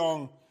won't be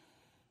long,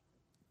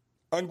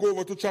 and go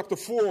over to chapter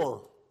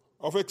 4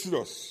 of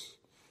Exodus.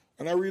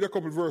 And I read a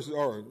couple verses,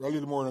 or a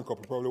little more than a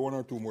couple, probably one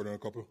or two more than a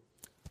couple,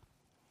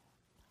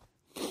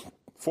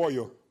 for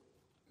you.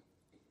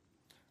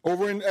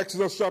 Over in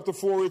Exodus chapter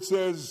 4, it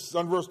says,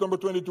 on verse number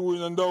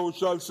 22, And thou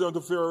shalt say unto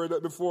Pharaoh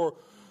that before,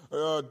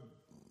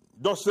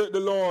 Thus saith the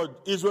Lord,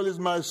 Israel is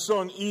my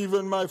son,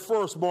 even my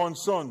firstborn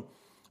son.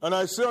 And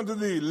I say unto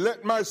thee,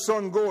 Let my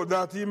son go,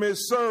 that he may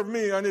serve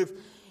me. And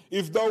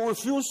if thou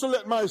refuse to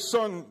let my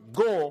son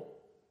go,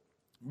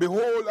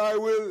 behold, I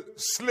will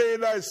slay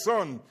thy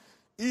son,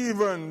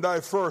 even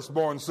thy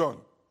firstborn son.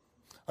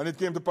 And it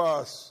came to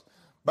pass,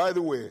 by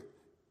the way,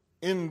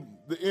 in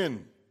the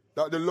inn,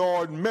 that the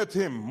Lord met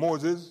him,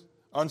 Moses,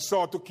 and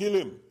sought to kill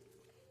him.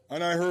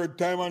 And I heard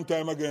time and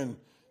time again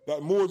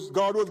that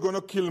God was going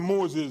to kill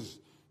Moses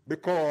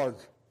because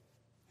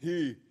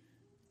he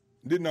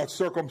did not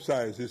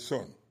circumcise his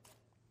son.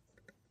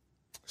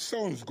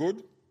 Sounds good.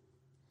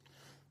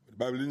 But the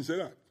Bible didn't say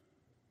that.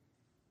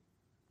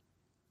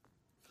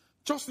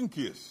 Just in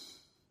case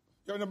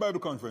you're in a Bible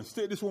conference,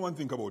 take this home and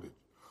think about it.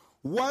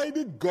 Why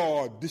did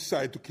God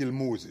decide to kill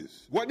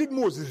Moses? What did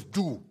Moses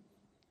do?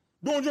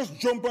 Don't just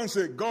jump and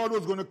say God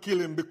was going to kill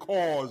him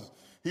because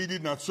he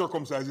did not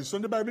circumcise his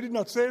son. The Bible did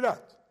not say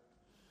that.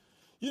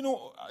 You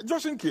know,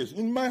 just in case,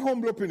 in my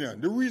humble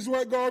opinion, the reason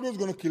why God was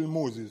going to kill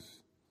Moses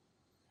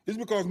is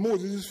because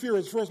Moses is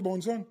Pharaoh's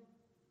firstborn son.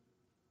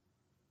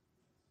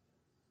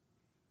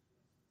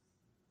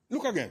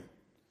 Look again.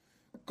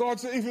 God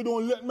said, if you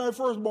don't let my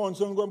firstborn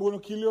son go, I'm going to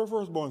kill your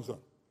firstborn son.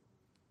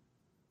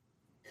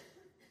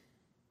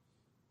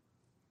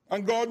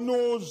 And God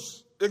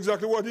knows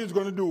exactly what he's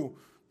going to do.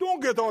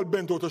 Don't get all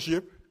bent out of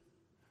shape.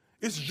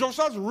 It's just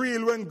as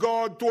real when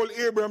God told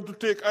Abraham to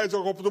take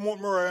Isaac up to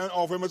Mount Moriah and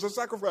offer him as a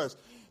sacrifice.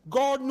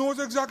 God knows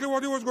exactly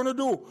what he was going to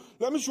do.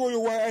 Let me show you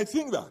why I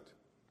think that.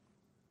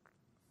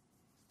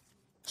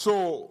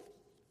 So,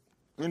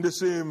 in the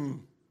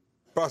same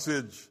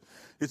passage,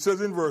 it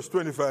says in verse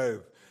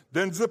 25,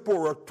 Then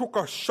Zipporah took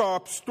a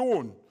sharp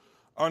stone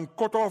and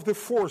cut off the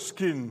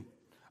foreskin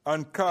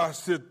and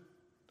cast it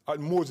at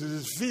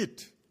Moses'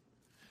 feet.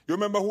 You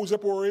remember who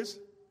Zipporah is?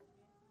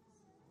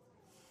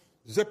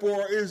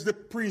 Zipporah is the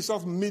priest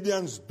of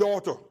Midian's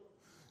daughter.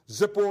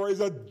 Zipporah is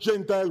a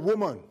Gentile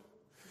woman.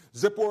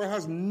 Zipporah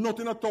has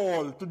nothing at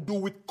all to do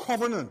with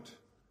covenant,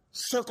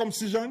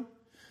 circumcision.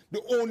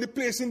 The only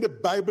place in the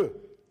Bible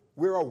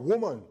where a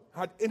woman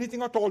had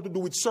anything at all to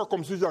do with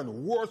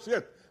circumcision, worse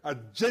yet, a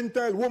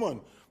Gentile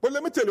woman. But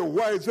let me tell you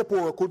why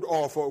Zipporah could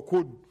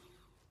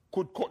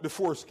cut the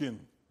foreskin.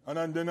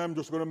 And then I'm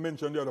just going to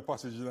mention the other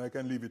passage and I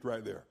can leave it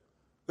right there.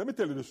 Let me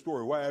tell you the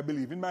story, why I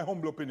believe, in my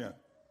humble opinion.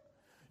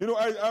 You know,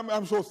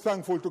 I'm so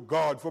thankful to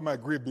God for my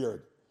gray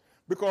beard.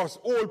 Because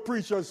old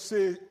preachers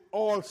say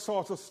all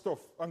sorts of stuff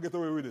and get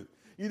away with it.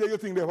 Either you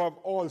think they have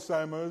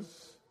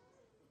Alzheimer's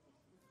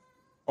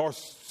or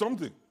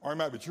something, or it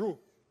might be true,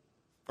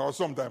 or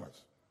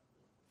sometimes,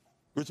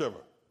 whichever.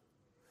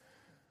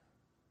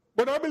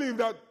 But I believe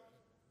that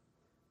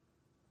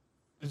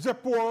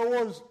Zipporah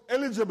was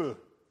eligible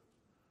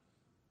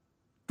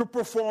to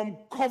perform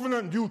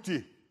covenant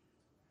duty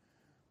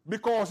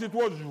because it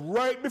was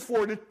right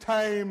before the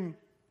time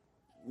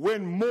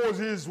when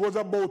Moses was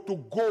about to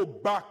go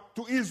back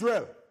to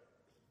Israel,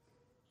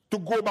 to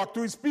go back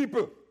to his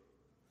people.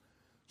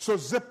 So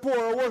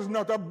Zipporah was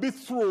not a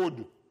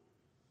betrothed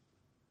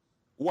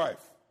wife.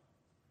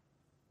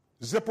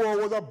 Zipporah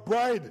was a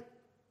bride.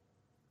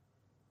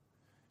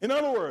 In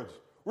other words,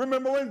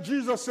 remember when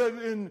Jesus said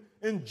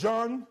in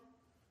John,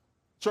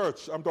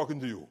 church, I'm talking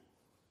to you,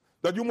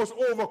 that you must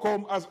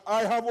overcome as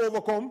I have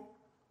overcome,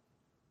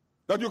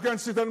 that you can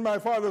sit on my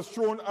Father's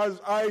throne as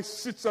I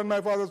sit on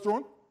my Father's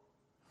throne?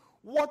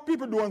 What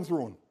people do on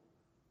throne?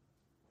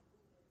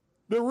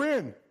 They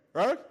reign,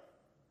 right?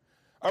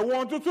 I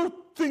want you to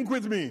think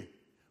with me.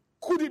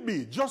 Could it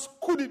be, just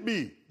could it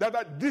be, that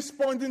at this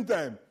point in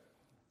time,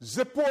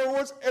 Zipporah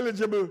was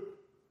eligible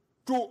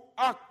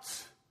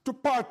to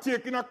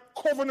partake in a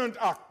covenant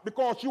act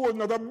because she was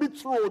not a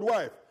betrothed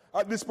wife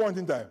at this point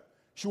in time.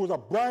 She was a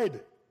bride.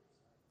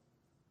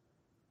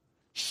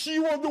 She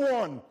was the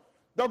one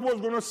that was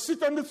going to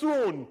sit on the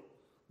throne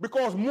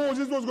because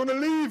Moses was going to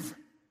leave.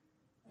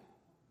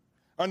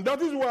 And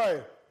that is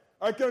why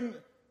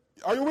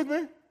are you with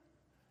me?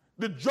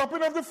 The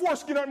dropping of the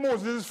foreskin at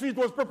Moses' feet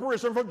was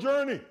preparation for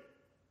journey.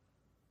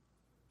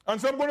 And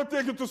so I'm going to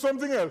take you to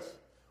something else,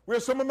 where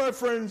some of my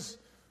friends,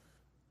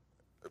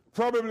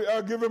 probably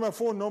I'll give them a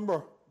phone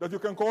number that you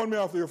can call me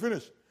after you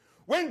finish.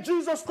 When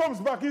Jesus comes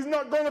back, he's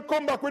not going to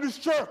come back with his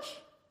church.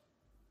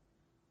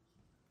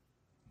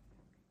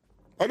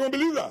 I don't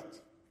believe that.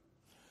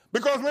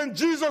 Because when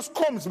Jesus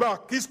comes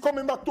back, he's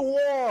coming back to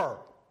war.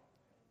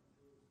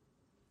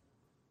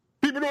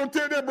 People don't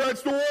take their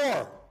brides to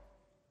war.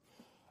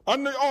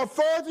 And the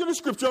authority of the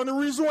scripture, and the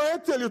reason why I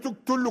tell you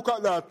to look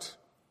at that,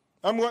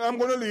 I'm going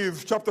to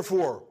leave chapter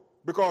 4,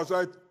 because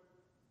I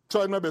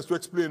tried my best to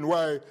explain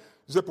why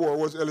Zipporah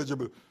was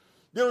eligible.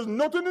 There is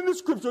nothing in the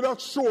scripture that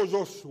shows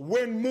us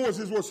when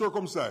Moses was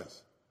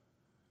circumcised.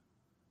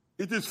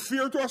 It is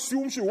fair to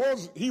assume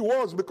he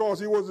was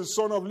because he was the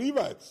son of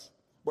Levites.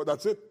 But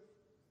that's it.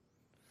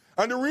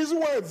 And the reason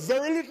why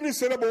very little is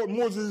said about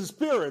Moses'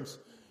 parents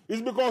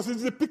is because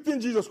it's depicting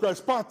Jesus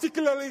Christ,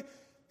 particularly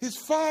his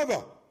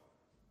father.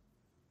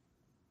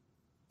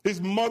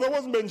 His mother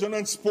was mentioned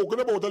and spoken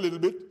about a little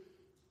bit.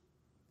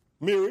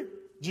 Mary,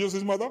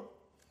 Jesus' mother.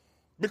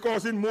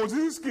 Because in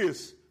Moses'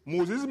 case,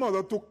 Moses'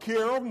 mother took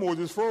care of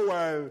Moses for a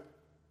while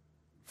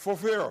for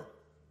Pharaoh.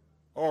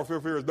 Or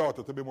for Pharaoh's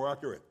daughter, to be more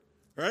accurate.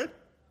 Right?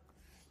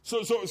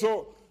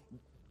 So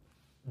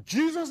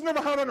Jesus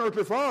never had an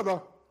earthly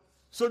father.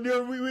 So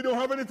there we don't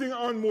have anything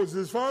on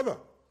Moses' father,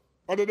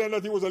 other than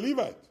that he was a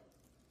Levite.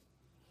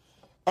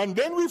 And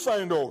then we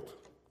find out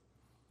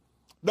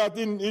that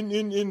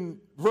in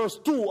verse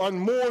 2,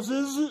 and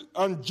Moses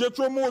and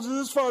Jethro,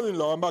 Moses'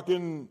 father-in-law, I'm back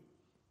in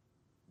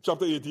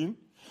chapter 18,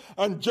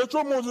 and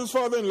Jethro, Moses'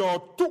 father-in-law,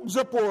 took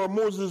Zipporah,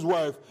 Moses'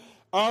 wife,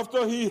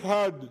 after he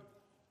had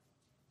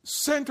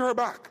sent her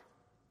back.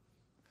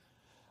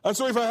 And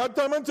so if I had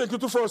time, I'd take you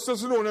to 1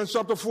 Thessalonians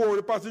chapter 4,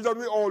 the passage that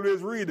we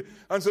always read,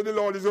 and say the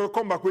Lord is going to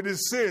come back with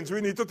his saints.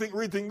 We need to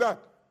rethink that.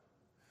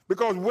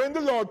 Because when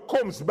the Lord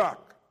comes back,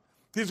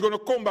 he's going to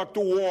come back to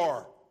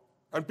war.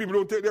 And people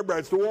don't take their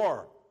brides to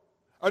war.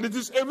 And it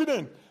is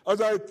evident, as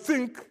I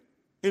think,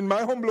 in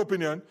my humble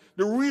opinion,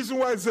 the reason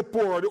why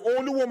Zipporah, the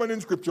only woman in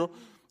Scripture,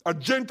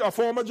 a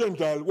former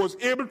Gentile, was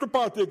able to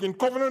partake in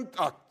covenant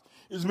act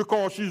is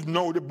because she's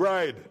now the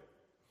bride.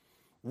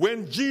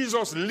 When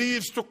Jesus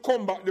leaves to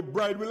come back, the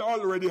bride will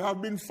already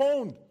have been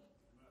found.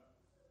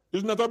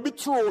 It's not a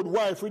betrothed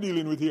wife we're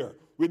dealing with here.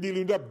 We're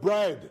dealing with a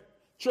bride.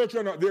 Church,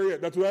 you're not there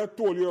yet. That's why I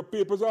told you your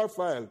papers are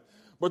filed.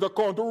 But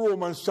according to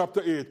Romans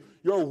chapter 8,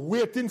 you're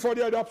waiting for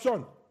the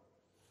adoption.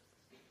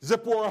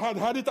 Zipporah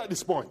had it at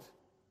this point.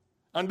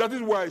 And that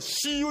is why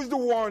she is the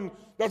one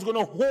that's going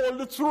to hold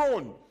the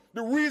throne.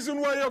 The reason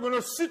why you're going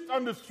to sit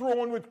on the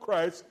throne with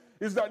Christ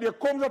is that there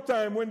comes a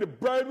time when the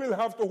bride will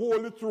have to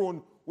hold the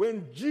throne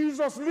when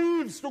Jesus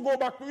leaves to go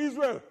back to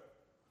Israel.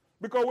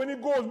 Because when he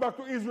goes back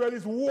to Israel,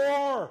 it's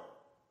war.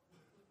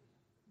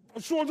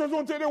 Soldiers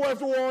don't take their wives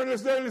to war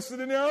unless they're listed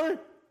in the army.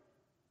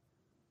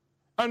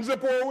 And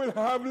Zipporah will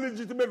have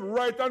legitimate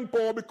right and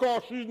power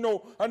because she's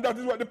now, and that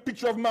is what the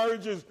picture of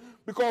marriage is,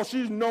 because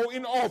she's now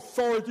in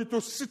authority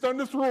to sit on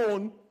the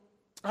throne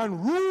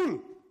and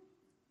rule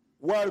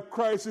while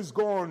Christ is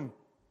gone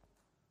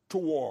to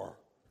war.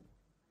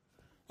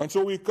 And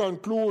so we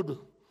conclude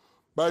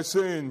by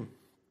saying,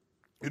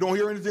 you don't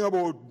hear anything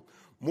about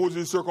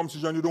Moses'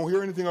 circumcision, you don't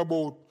hear anything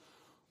about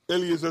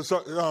Eliezer's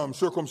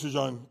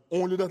circumcision,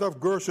 only that of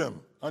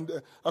Gershom. And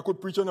I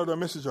could preach another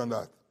message on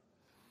that.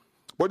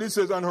 But it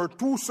says, and her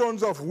two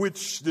sons, of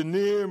which the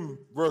name,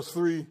 verse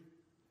 3.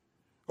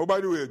 Oh, by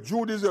the way,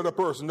 Jude is the other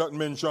person that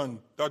mentioned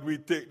that we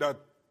take that,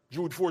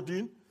 Jude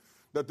 14,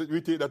 that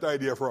we take that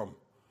idea from,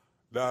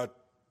 that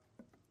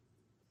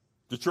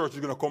the church is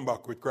going to come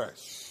back with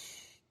Christ.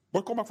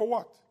 But come back for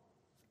what?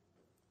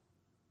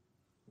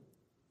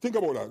 Think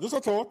about that. Just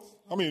a thought.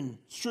 I mean,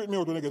 straighten me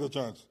out when I get a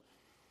chance.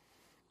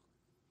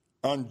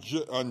 And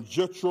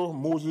Jethro,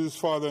 Moses'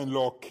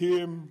 father-in-law,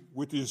 came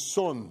with his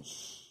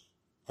sons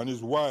and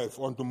his wife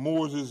unto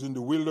Moses in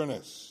the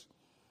wilderness,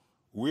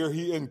 where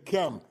he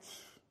encamped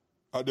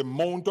at the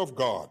mount of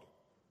God.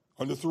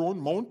 On the throne,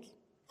 mount,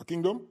 a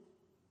kingdom.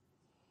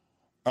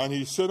 And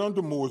he said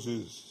unto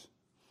Moses,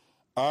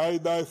 I,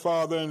 thy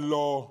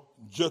father-in-law,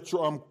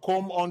 Jethro, am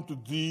come unto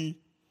thee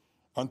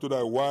and to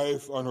thy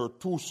wife and her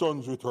two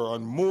sons with her.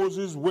 And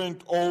Moses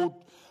went out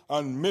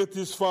and met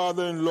his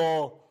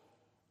father-in-law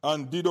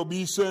and did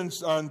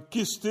obeisance and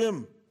kissed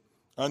him.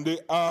 And they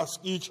asked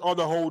each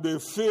other how they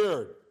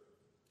fared.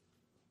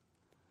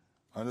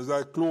 And as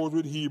I close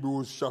with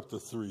Hebrews chapter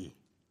 3,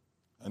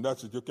 and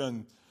that's it, you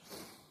can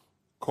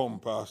come,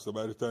 Pastor,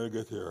 by the time you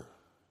get here,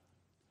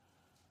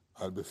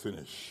 I'll be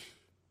finished.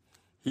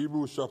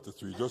 Hebrews chapter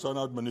 3, just an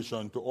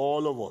admonition to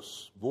all of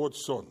us, both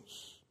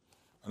sons.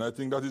 And I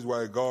think that is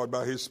why God,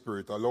 by his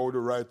Spirit, allowed the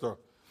writer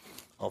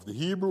of the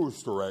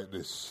Hebrews to write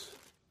this.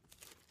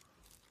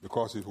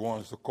 Because it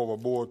wants to cover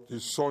both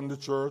his son, the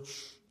church,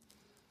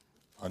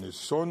 and his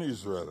son,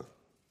 Israel.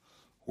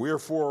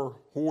 Wherefore,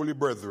 holy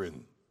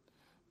brethren,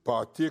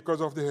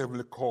 partakers of the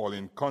heavenly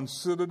calling,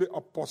 consider the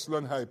apostle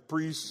and high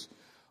priest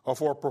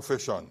of our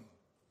profession,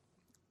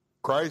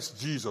 Christ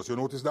Jesus. You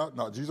notice that?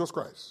 Not Jesus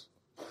Christ.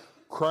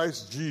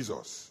 Christ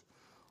Jesus,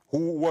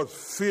 who was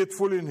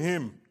faithful in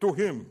him, to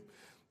him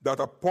that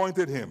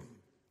appointed him,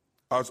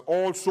 as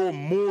also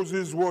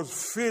Moses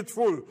was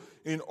faithful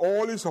in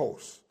all his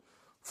house.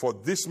 For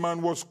this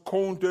man was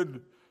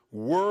counted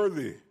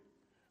worthy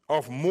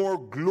of more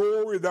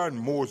glory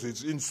than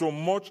Moses,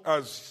 insomuch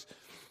as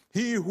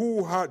he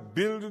who had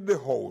built the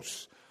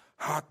house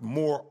had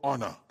more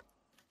honor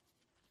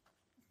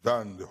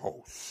than the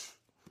house.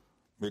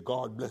 May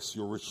God bless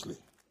you richly.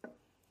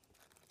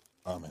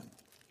 Amen.